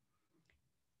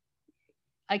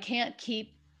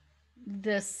keep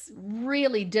this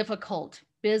really difficult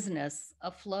business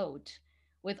afloat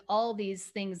with all these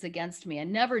things against me. I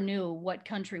never knew what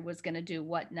country was going to do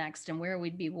what next and where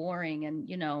we'd be warring and,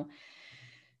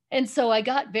 and so I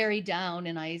got very down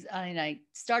and I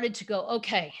started to go,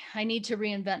 okay, I need to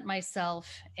reinvent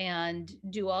myself and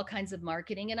do all kinds of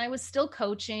marketing. And I was still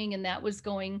coaching and that was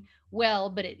going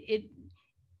well, but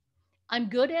I'm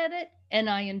good at it and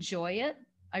I enjoy it,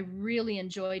 I really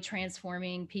enjoy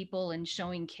transforming people and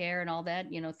showing care and all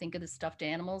that. You know, think of the stuffed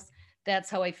animals. That's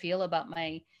how I feel about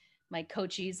my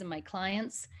coachees and my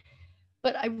clients.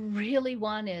 But I really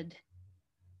wanted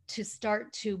to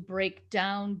start to break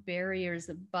down barriers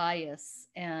of bias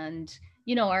and,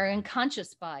 you know, our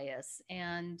unconscious bias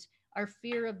and our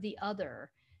fear of the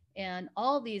other and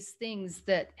all these things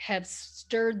that have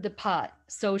stirred the pot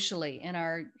socially in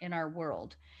our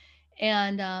world.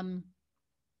 And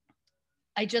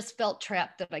I just felt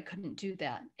trapped that I couldn't do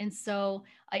that. And so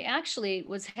I actually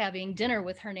was having dinner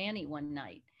with Hernani one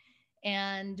night,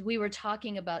 and we were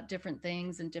talking about different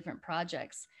things and different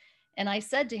projects. And I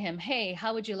said to him, hey,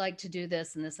 how would you like to do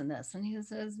this and this and this? And he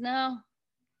says, no,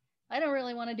 I don't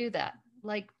really want to do that.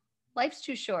 Like, life's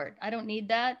too short. I don't need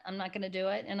that. I'm not going to do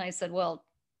it. And I said, well,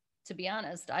 to be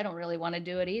honest, I don't really want to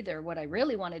do it either. What I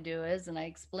really want to do is, and I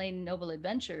explained Noble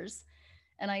Adventures.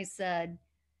 And I said,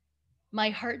 my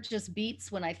heart just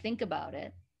beats when I think about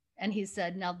it. And he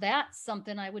said, now that's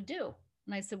something I would do.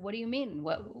 And I said, what do you mean?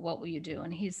 What will you do?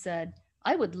 And he said,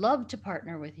 I would love to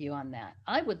partner with you on that.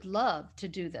 I would love to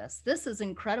do this. This is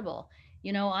incredible.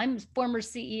 You know, I'm former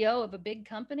CEO of a big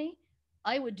company.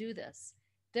 I would do this.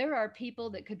 There are people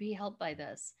that could be helped by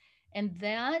this. And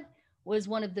that was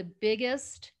one of the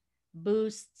biggest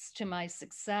boosts to my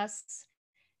success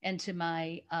and to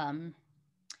my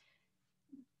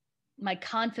my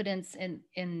confidence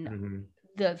in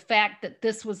the fact that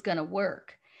this was going to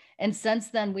work. And since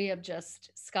then, we have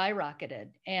just skyrocketed.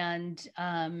 And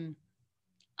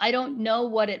I don't know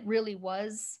what it really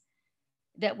was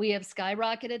that we have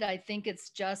skyrocketed. I think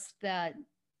it's just that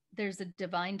there's a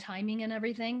divine timing in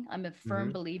everything. I'm a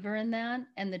firm believer in that.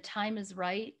 And the time is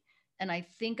right. And I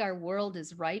think our world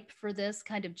is ripe for this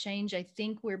kind of change. I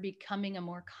think we're becoming a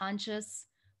more conscious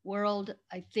world.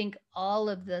 I think all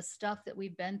of the stuff that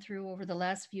we've been through over the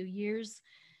last few years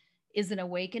is an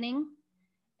awakening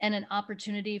and an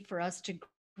opportunity for us to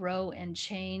grow and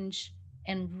change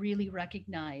and really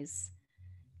recognize,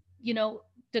 you know,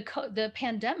 the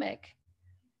pandemic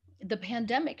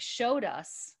showed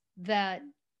us that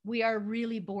we are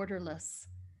really borderless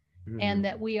and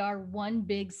that we are one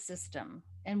big system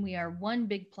and we are one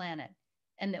big planet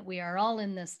and that we are all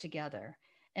in this together.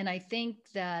 And I think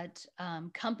that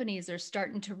companies are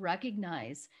starting to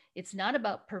recognize it's not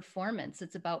about performance,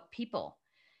 it's about people.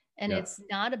 And it's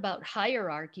not about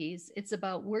hierarchies, it's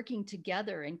about working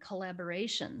together in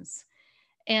collaborations.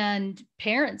 And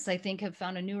parents, I think, have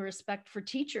found a new respect for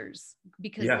teachers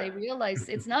because they realize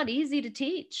it's not easy to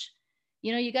teach.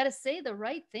 You know, you got to say the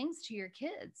right things to your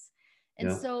kids.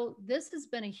 And so this has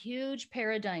been a huge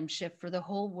paradigm shift for the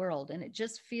whole world, and it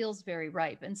just feels very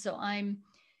ripe. And so I'm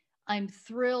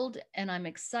thrilled and I'm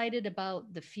excited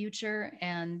about the future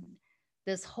and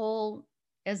this whole,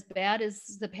 as bad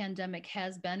as the pandemic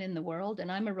has been in the world.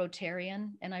 And I'm a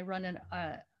Rotarian and I run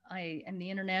I am the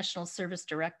International Service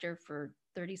Director for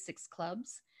 36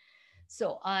 clubs.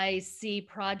 So I see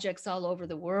projects all over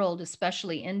the world,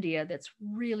 especially India, that's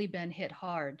really been hit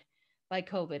hard by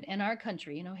COVID. And our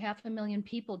country, you know, 500,000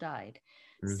 people died.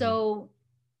 So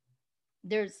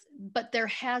there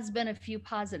has been a few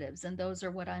positives, and those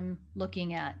are what I'm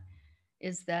looking at,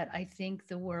 is that I think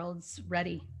the world's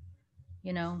ready.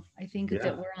 You know, I think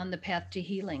that we're on the path to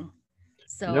healing.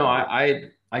 So no,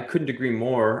 I couldn't agree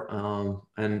more.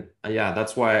 And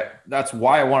that's why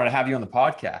I wanted to have you on the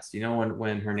podcast, you know,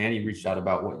 when Hernani reached out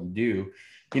about what you do,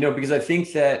 you know, because I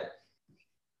think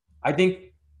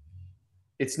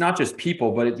it's not just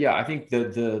people, but I think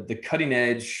the cutting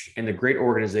edge and the great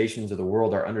organizations of the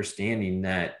world are understanding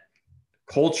that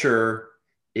culture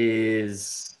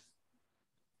is,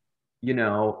 you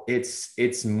know,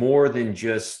 it's more than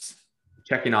just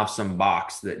checking off some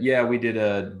box that, we did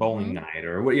a bowling night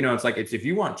or what, you know, it's if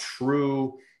you want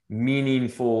true,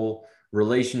 meaningful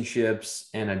relationships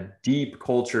and a deep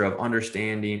culture of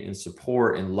understanding and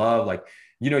support and love, like,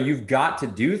 you know, you've got to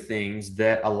do things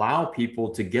that allow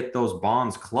people to get those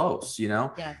bonds close, you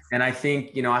know? Yes. And I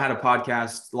think, you know, I had a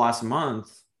podcast last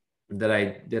month that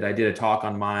I did a talk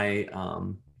on my,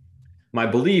 my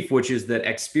belief, which is that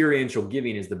experiential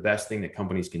giving is the best thing that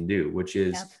companies can do, which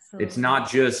is It's not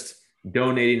just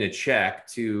donating a check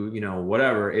to, you know,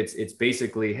 whatever. It's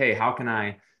basically, hey, how can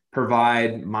I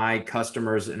provide my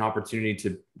customers an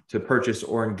opportunity to purchase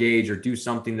or engage or do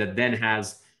something that then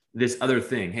has this other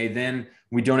thing? Hey, then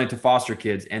we donate to foster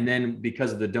kids. And then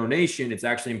because of the donation, it's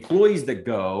actually employees that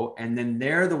go, and then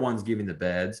they're the ones giving the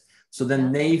beds. So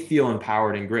then they feel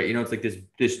empowered and great. You know, it's like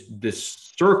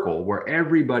this circle where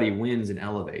everybody wins and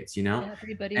elevates, you know,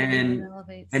 everybody wins and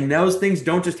elevates. And those things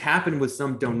don't just happen with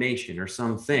some donation or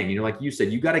something, you know, like you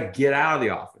said, you got to get out of the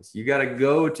office. You got to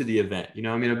go to the event. You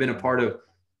know, I mean, I've been a part of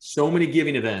so many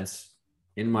giving events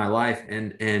in my life,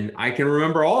 and I can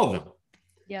remember all of them.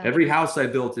 Yeah. Every house I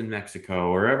built in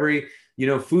Mexico, or every,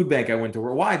 food bank I went to.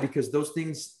 Why? Because those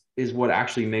things is what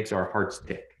actually makes our hearts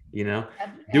tick.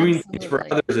 Doing things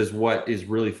for others is what is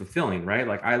really fulfilling, right?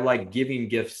 Like, I like giving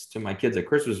gifts to my kids at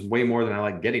Christmas way more than I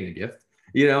like getting a gift,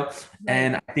 right.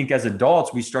 And I think as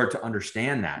adults, we start to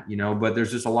understand that, but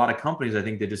there's just a lot of companies, I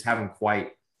think, that just haven't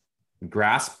quite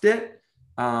grasped it.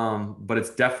 But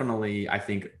it's definitely, I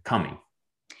think, coming.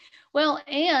 Well,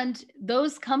 and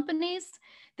those companies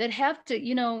that have to,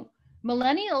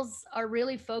 millennials are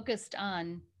really focused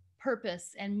on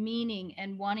purpose and meaning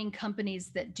and wanting companies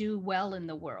that do well in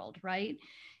the world, right?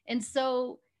 And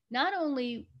so not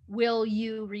only will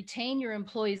you retain your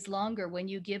employees longer when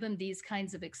you give them these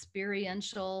kinds of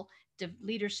experiential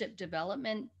leadership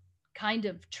development kind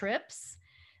of trips.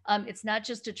 It's not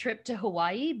just a trip to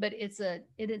Hawaii, but it's an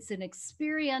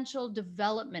experiential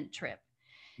development trip.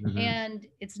 Mm-hmm. And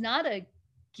it's not a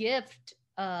gift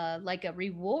like a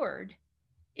reward.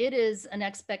 It is an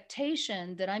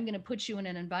expectation that I'm going to put you in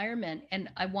an environment, and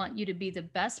I want you to be the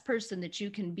best person that you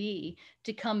can be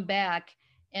to come back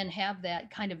and have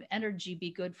that kind of energy be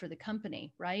good for the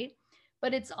company, right?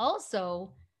 But it's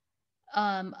also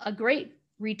a great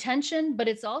retention, but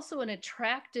it's also an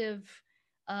attractive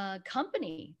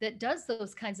company that does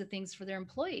those kinds of things for their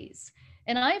employees.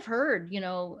 And I've heard,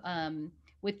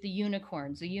 with the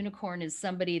unicorns, a unicorn is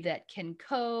somebody that can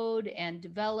code and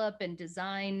develop and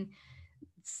design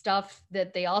stuff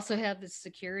that they also have the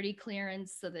security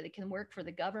clearance so that it can work for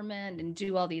the government and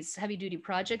do all these heavy duty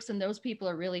projects. And those people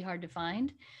are really hard to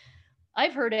find.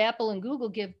 I've heard Apple and Google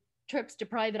give trips to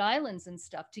private islands and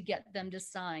stuff to get them to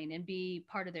sign and be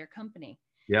part of their company.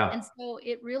 Yeah. And so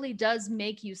it really does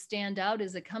make you stand out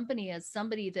as a company, as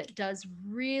somebody that does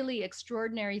really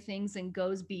extraordinary things and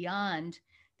goes beyond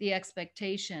the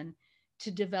expectation to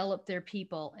develop their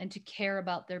people and to care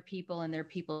about their people and their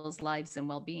people's lives and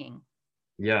well-being.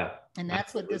 Yeah. And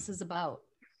that's what this is about.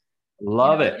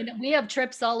 Love it. And we have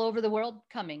trips all over the world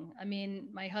coming. I mean,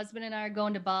 my husband and I are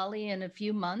going to Bali in a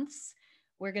few months.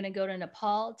 We're going to go to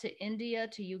Nepal, to India,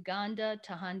 to Uganda,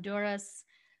 to Honduras.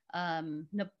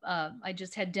 I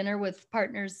just had dinner with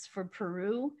partners for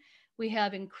Peru. We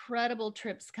have incredible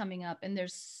trips coming up, and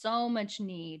there's so much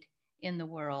need in the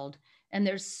world. And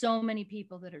there's so many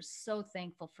people that are so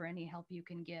thankful for any help you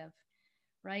can give,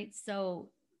 right? So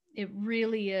it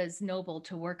really is noble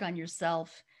to work on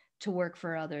yourself, to work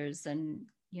for others, and,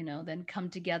 then come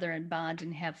together and bond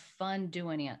and have fun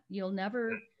doing it.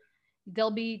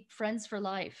 They'll be friends for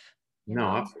life.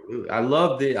 Absolutely. I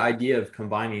love the idea of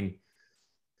combining,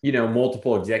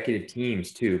 multiple executive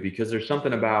teams too, because there's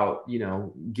something about,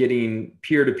 getting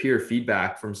peer-to-peer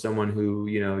feedback from someone who,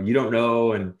 you don't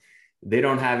know, and they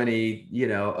don't have any,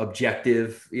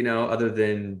 objective, other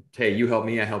than, hey, you help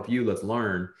me, I help you, let's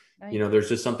learn. Right. There's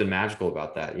just something magical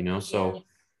about that, so,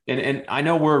 and I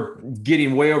know we're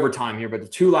getting way over time here, but the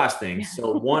two last things. Yeah.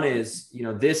 So one is,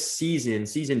 this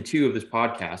season 2 of this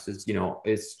podcast is,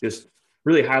 it's just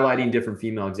really highlighting different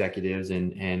female executives,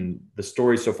 and the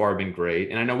stories so far have been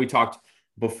great. And I know we talked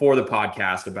before the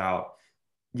podcast about,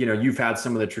 you've had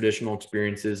some of the traditional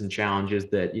experiences and challenges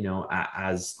that,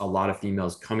 as a lot of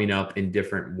females coming up in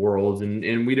different worlds,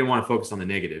 and we didn't want to focus on the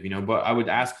negative, but I would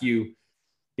ask you,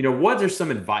 what are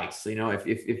some advice,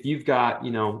 if you've got,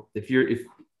 if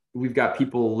we've got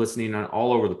people listening on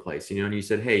all over the place, and you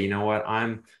said, hey, you know what,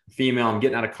 I'm female, I'm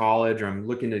getting out of college, or I'm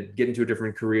looking to get into a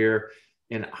different career,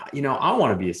 and, I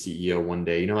want to be a CEO one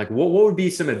day, what would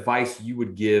be some advice you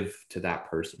would give to that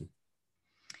person?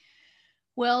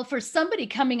 Well, for somebody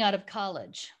coming out of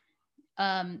college,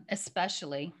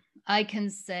 especially, I can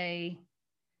say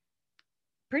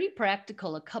pretty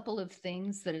practical, a couple of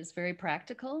things that is very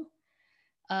practical.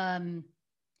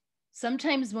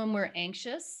 Sometimes when we're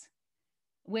anxious,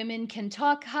 women can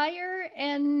talk higher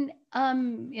and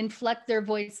inflect their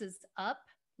voices up,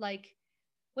 like,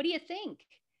 what do you think?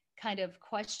 Kind of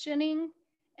questioning,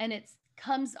 and it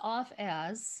comes off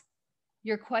as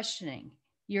you're questioning.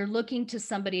 You're looking to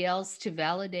somebody else to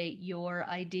validate your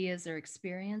ideas or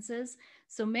experiences.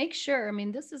 So make sure,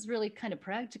 this is really kind of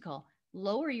practical.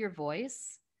 Lower your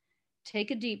voice,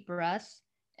 take a deep breath,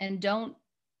 and don't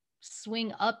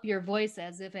swing up your voice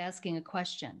as if asking a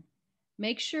question.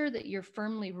 Make sure that you're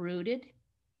firmly rooted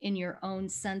in your own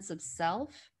sense of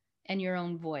self and your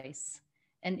own voice,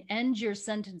 and end your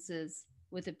sentences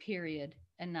with a period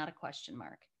and not a question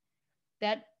mark.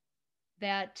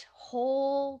 That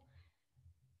whole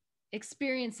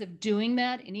experience of doing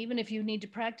that, and even if you need to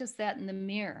practice that in the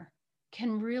mirror,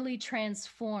 can really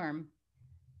transform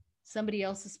somebody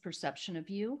else's perception of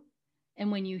you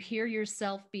And when you hear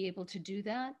yourself be able to do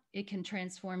that, it can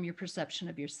transform your perception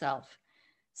of yourself.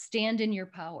 Stand in your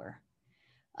power.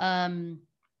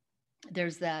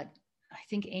 There's that, I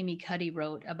think Amy Cuddy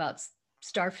wrote about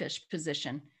starfish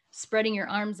position. Spreading your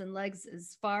arms and legs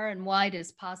as far and wide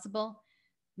as possible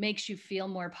makes you feel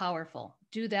more powerful.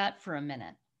 Do that for a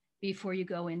minute before you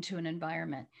go into an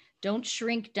environment. Don't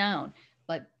shrink down,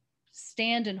 but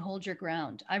stand and hold your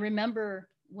ground. I remember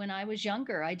when I was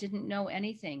younger, I didn't know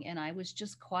anything and I was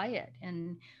just quiet.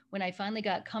 And when I finally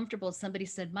got comfortable, somebody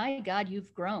said, "My God,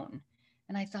 you've grown."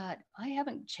 And I thought, I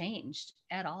haven't changed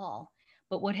at all.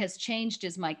 But what has changed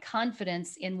is my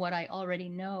confidence in what I already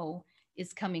know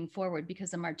is coming forward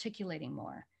because I'm articulating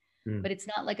more. But it's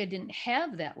not like I didn't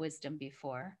have that wisdom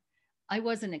before. I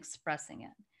wasn't expressing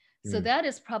it. So that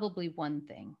is probably one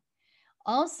thing.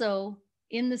 Also,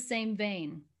 in the same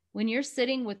vein, when you're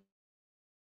sitting with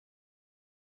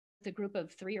a group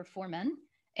of 3 or 4 men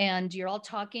and you're all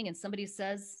talking and somebody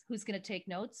says, "Who's going to take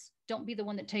notes?" Don't be the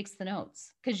one that takes the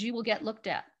notes, because you will get looked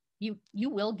at. You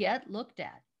will get looked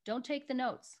at. Don't take the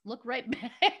notes. Look right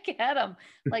back at them.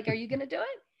 Like, are you going to do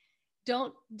it?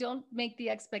 Don't make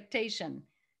the expectation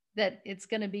that it's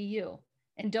going to be you.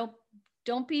 And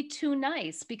don't be too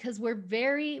nice, because we're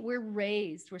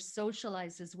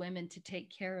socialized as women to take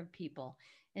care of people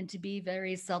and to be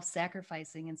very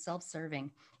self-sacrificing and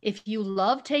self-serving. If you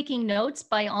love taking notes,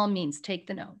 by all means, take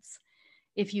the notes.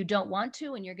 If you don't want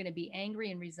to and you're going to be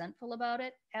angry and resentful about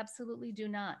it, absolutely do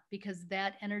not, because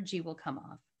that energy will come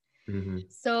off.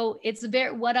 So it's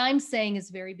what I'm saying is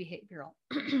very behavioral.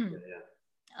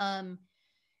 And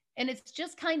it's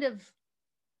just kind of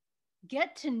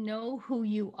get to know who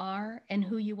you are and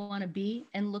who you want to be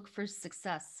and look for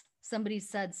success. Somebody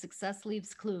said success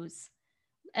leaves clues.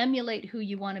 Emulate who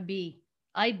you want to be.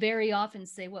 I very often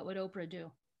say, what would Oprah do?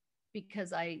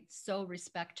 Because I so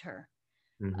respect her.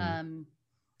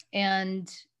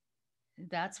 And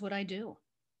that's what I do.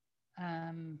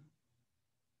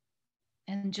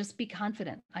 And just be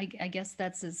confident. I guess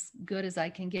that's as good as I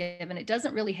can give. And it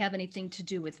doesn't really have anything to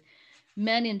do with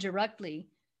men indirectly,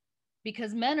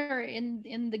 because men are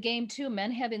in the game too.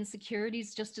 Men have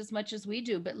insecurities just as much as we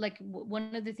do. But like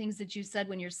one of the things that you said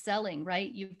when you're selling,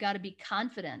 right? You've got to be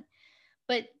confident.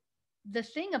 But the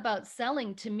thing about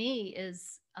selling to me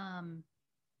is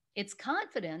it's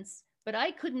confidence, but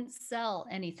I couldn't sell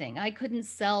anything. I couldn't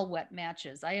sell wet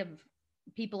matches. I have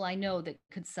people I know that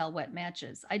could sell wet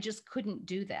matches. I just couldn't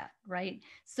do that, right?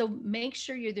 So make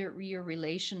sure you're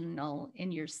relational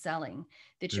in your selling,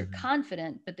 that you're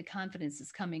confident, but the confidence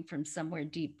is coming from somewhere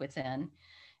deep within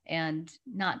and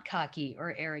not cocky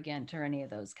or arrogant or any of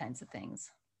those kinds of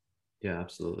things. Yeah,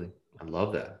 absolutely. I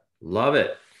love that. Love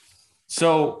it.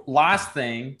 So last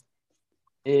thing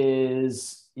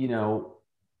is,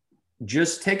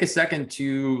 just take a second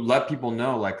to let people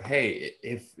know, like, hey,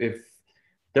 if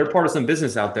they're part of some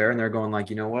business out there and they're going like,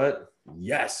 you know what?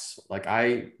 Yes. Like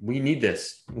we need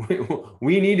this.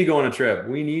 We need to go on a trip.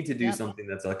 We need to do something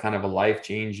that's a kind of a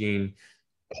life-changing,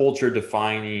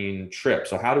 culture-defining trip.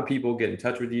 So how do people get in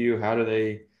touch with you? How do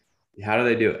they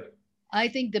do it? I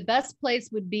think the best place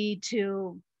would be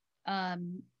to, I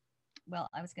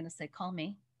was going to say, call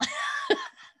me.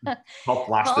 I'll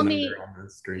flash the number on the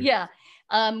screen. Yeah.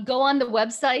 Go on the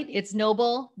website. It's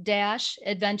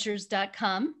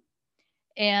noble-adventures.com.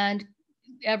 And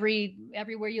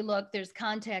everywhere you look, there's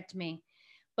contact me.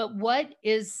 But what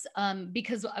is,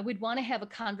 because I would want to have a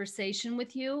conversation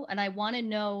with you, and I want to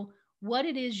know what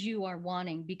it is you are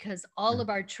wanting, because all of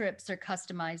our trips are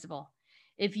customizable.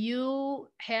 If you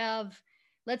have,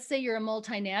 let's say you're a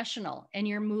multinational and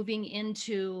you're moving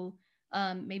into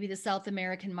maybe the South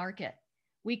American market,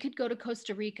 we could go to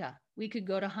Costa Rica, we could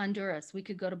go to Honduras, we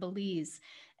could go to Belize,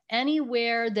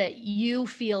 anywhere that you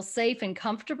feel safe and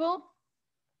comfortable.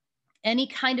 Any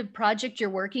kind of project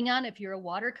you're working on, if you're a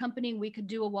water company, we could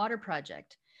do a water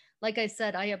project. Like I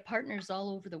said, I have partners all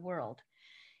over the world.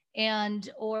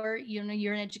 Or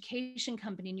you're an education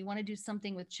company and you want to do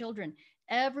something with children.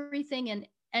 Everything and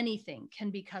anything can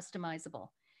be customizable.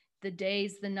 The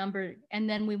days, the number, and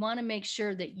then we want to make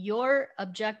sure that your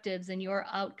objectives and your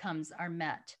outcomes are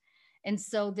met. And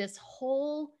so this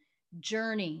whole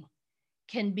journey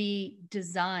can be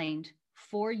designed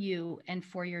for you and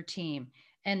for your team.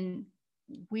 And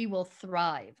we will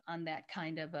thrive on that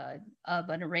kind of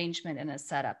an arrangement and a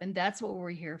setup. And that's what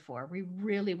we're here for. We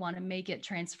really want to make it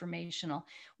transformational.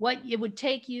 What it would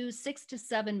take you 6 to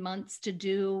 7 months to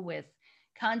do with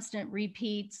constant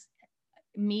repeats,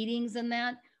 meetings and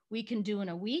that, we can do in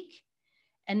a week.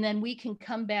 And then we can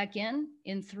come back in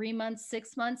 3 months,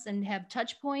 6 months and have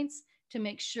touch points to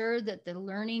make sure that the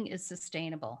learning is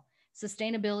sustainable.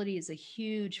 sustainability is a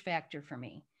huge factor for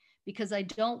me, because I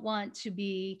don't want to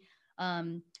be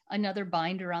another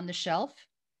binder on the shelf.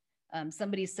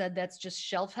 Somebody said that's just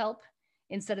shelf help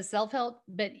instead of self-help.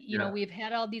 But, you know, we've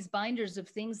had all these binders of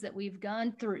things that we've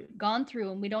gone through,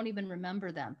 and we don't even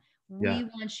remember them. We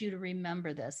want you to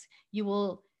remember this. You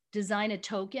will design a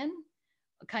token,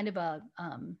 kind of a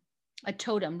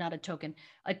totem, not a token,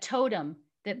 a totem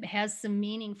that has some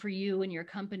meaning for you and your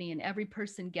company. And every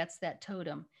person gets that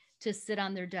totem to sit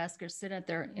on their desk or sit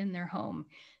in their home,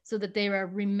 so that they are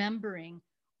remembering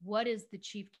what is the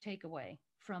chief takeaway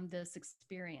from this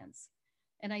experience.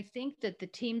 And I think that the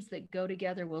teams that go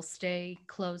together will stay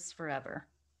close forever.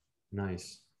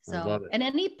 Nice. I So, love it. and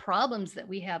any problems that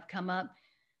we have come up,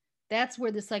 that's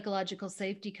where the psychological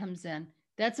safety comes in.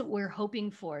 That's what we're hoping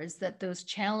for, is that those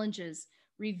challenges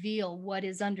reveal what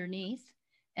is underneath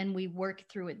and we work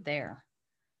through it there.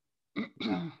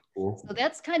 Cool. So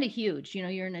that's kind of huge. You know,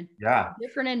 you're in a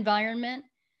different environment.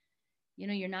 You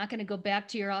know, you're not going to go back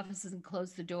to your offices and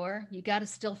close the door. You got to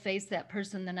still face that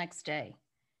person the next day.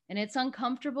 And it's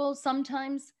uncomfortable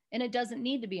sometimes, and it doesn't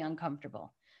need to be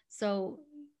uncomfortable. So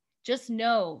just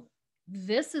know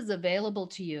this is available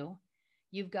to you.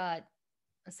 You've got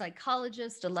a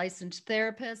psychologist, a licensed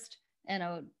therapist, and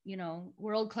a, you know,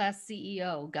 world-class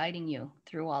CEO guiding you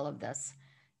through all of this.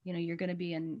 You know, you're going to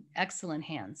be in excellent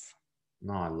hands.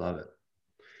 No, I love it.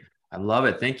 I love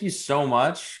it. Thank you so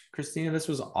much, Christina. This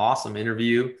was an awesome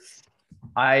interview.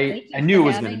 I knew it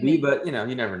was going to be, but you know,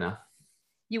 you never know.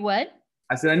 You what?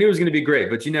 I said I knew it was going to be great,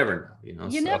 but you never know. You know,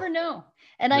 you never know.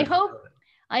 And I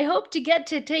hope to get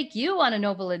to take you on a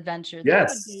noble adventure. That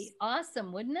would be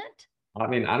awesome, wouldn't it? I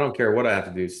mean, I don't care what I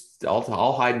have to do.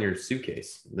 I'll hide in your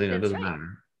suitcase. You know, it doesn't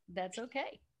matter. That's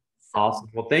okay. So. Awesome.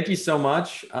 Well, thank you so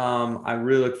much. I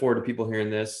really look forward to people hearing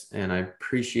this, and I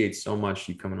appreciate so much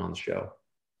you coming on the show.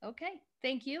 Okay.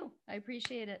 Thank you. I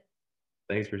appreciate it.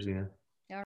 Thanks, Christina.